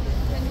tourist,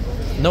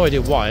 no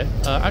idea why,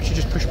 actually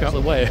just pushed me out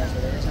of the way.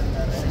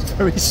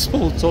 Very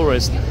small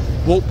tourist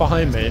walked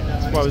behind me.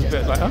 That's why I was a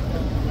bit like,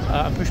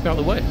 and pushed me out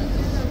of the way.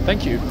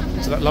 Thank you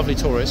to that lovely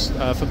tourist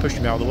for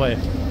pushing me out of the way.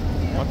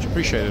 Much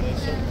appreciated.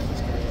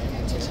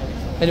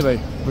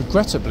 Anyway,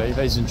 regrettably,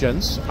 ladies and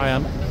gents, I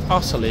am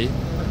utterly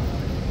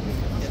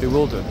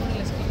bewildered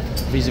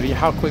vis-a-vis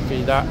how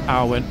quickly that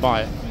hour went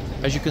by.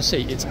 As you can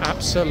see, it's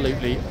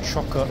absolutely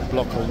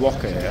chocker-blocker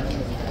waka here.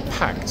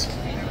 Packed.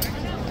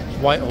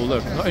 Whitehall,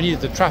 look, not only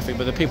the traffic,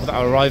 but the people that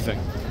are arriving.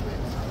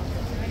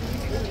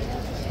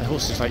 The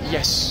horse is like,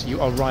 yes,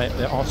 you are right,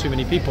 there are too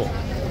many people.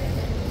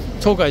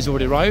 Tour guides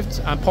already arrived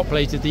and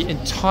populated the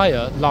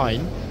entire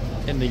line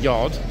in the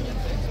yard,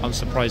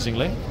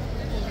 unsurprisingly.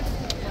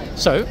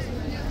 So,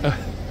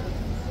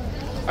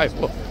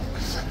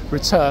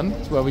 return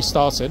to where we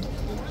started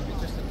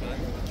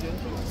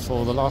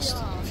for the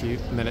last few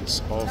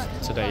minutes of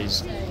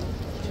today's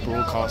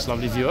broadcast.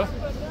 Lovely viewer.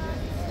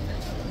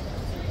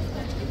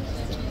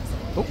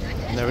 Oh,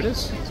 and there it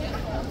is.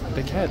 A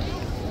big head.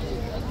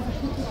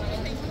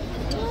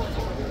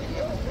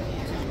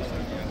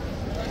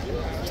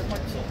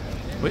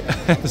 Wait,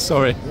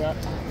 sorry.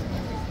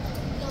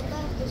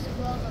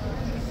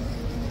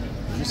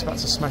 I'm just about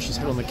to smash his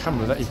head on the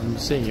camera without even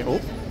seeing it. Oh,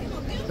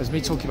 there's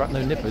me talking about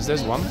no nippers.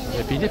 There's one.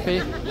 Nippy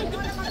nippy.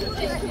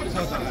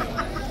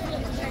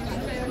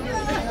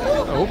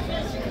 Oh.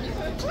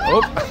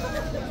 Oh.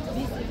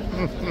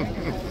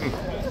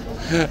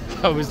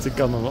 How is the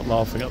gun? I'm not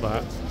laughing at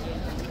that.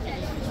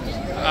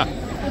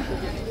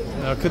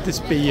 Now, could this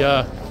be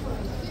a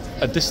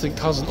distant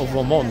cousin of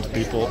Ramond,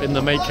 people, in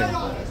the making?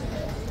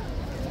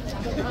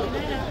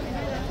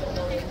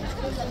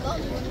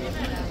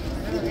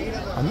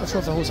 I'm not sure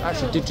if the horse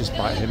actually did just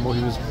bite him or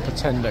he was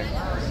pretending.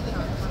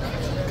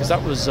 Because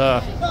that was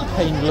a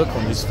pained look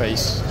on his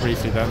face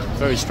briefly then.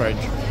 Very strange.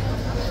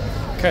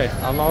 Okay,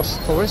 our last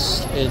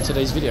tourist in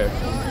today's video.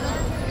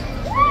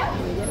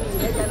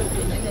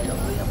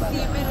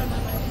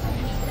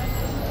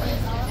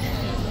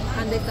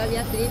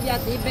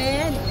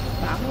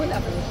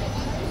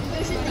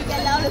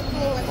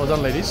 Well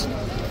done, ladies.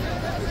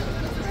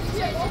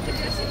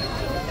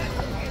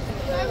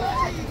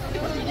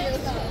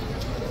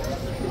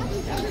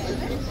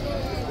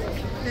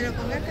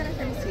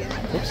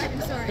 Oops.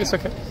 It's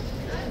okay.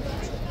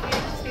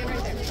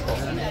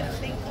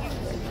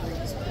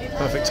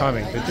 Perfect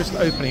timing. They're just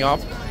opening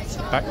up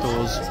back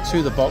doors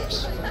to the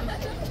box.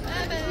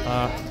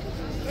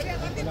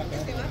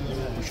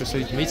 Which just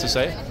leads me to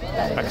say,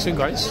 back soon,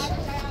 guys.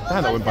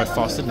 Man, that went by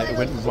fast, didn't it? It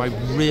went by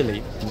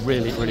really,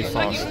 really, really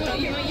fast.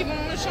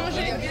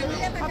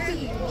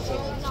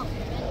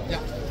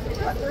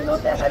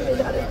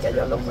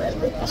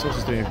 This horse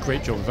is doing a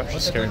great job of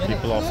actually scaring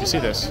people off. You see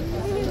this?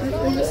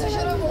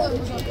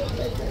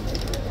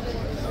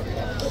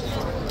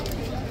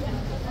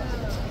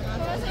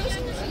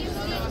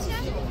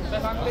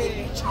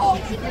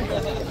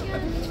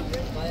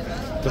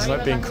 Doesn't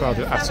like being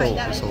crowded at all,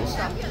 this horse,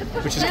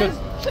 which is good.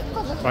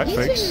 Right,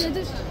 folks?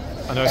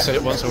 I know I said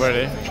it once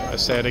already. I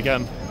say it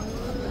again.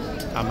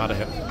 I'm out of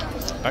here.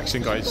 Back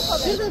soon, guys.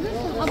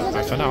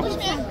 Bye for now.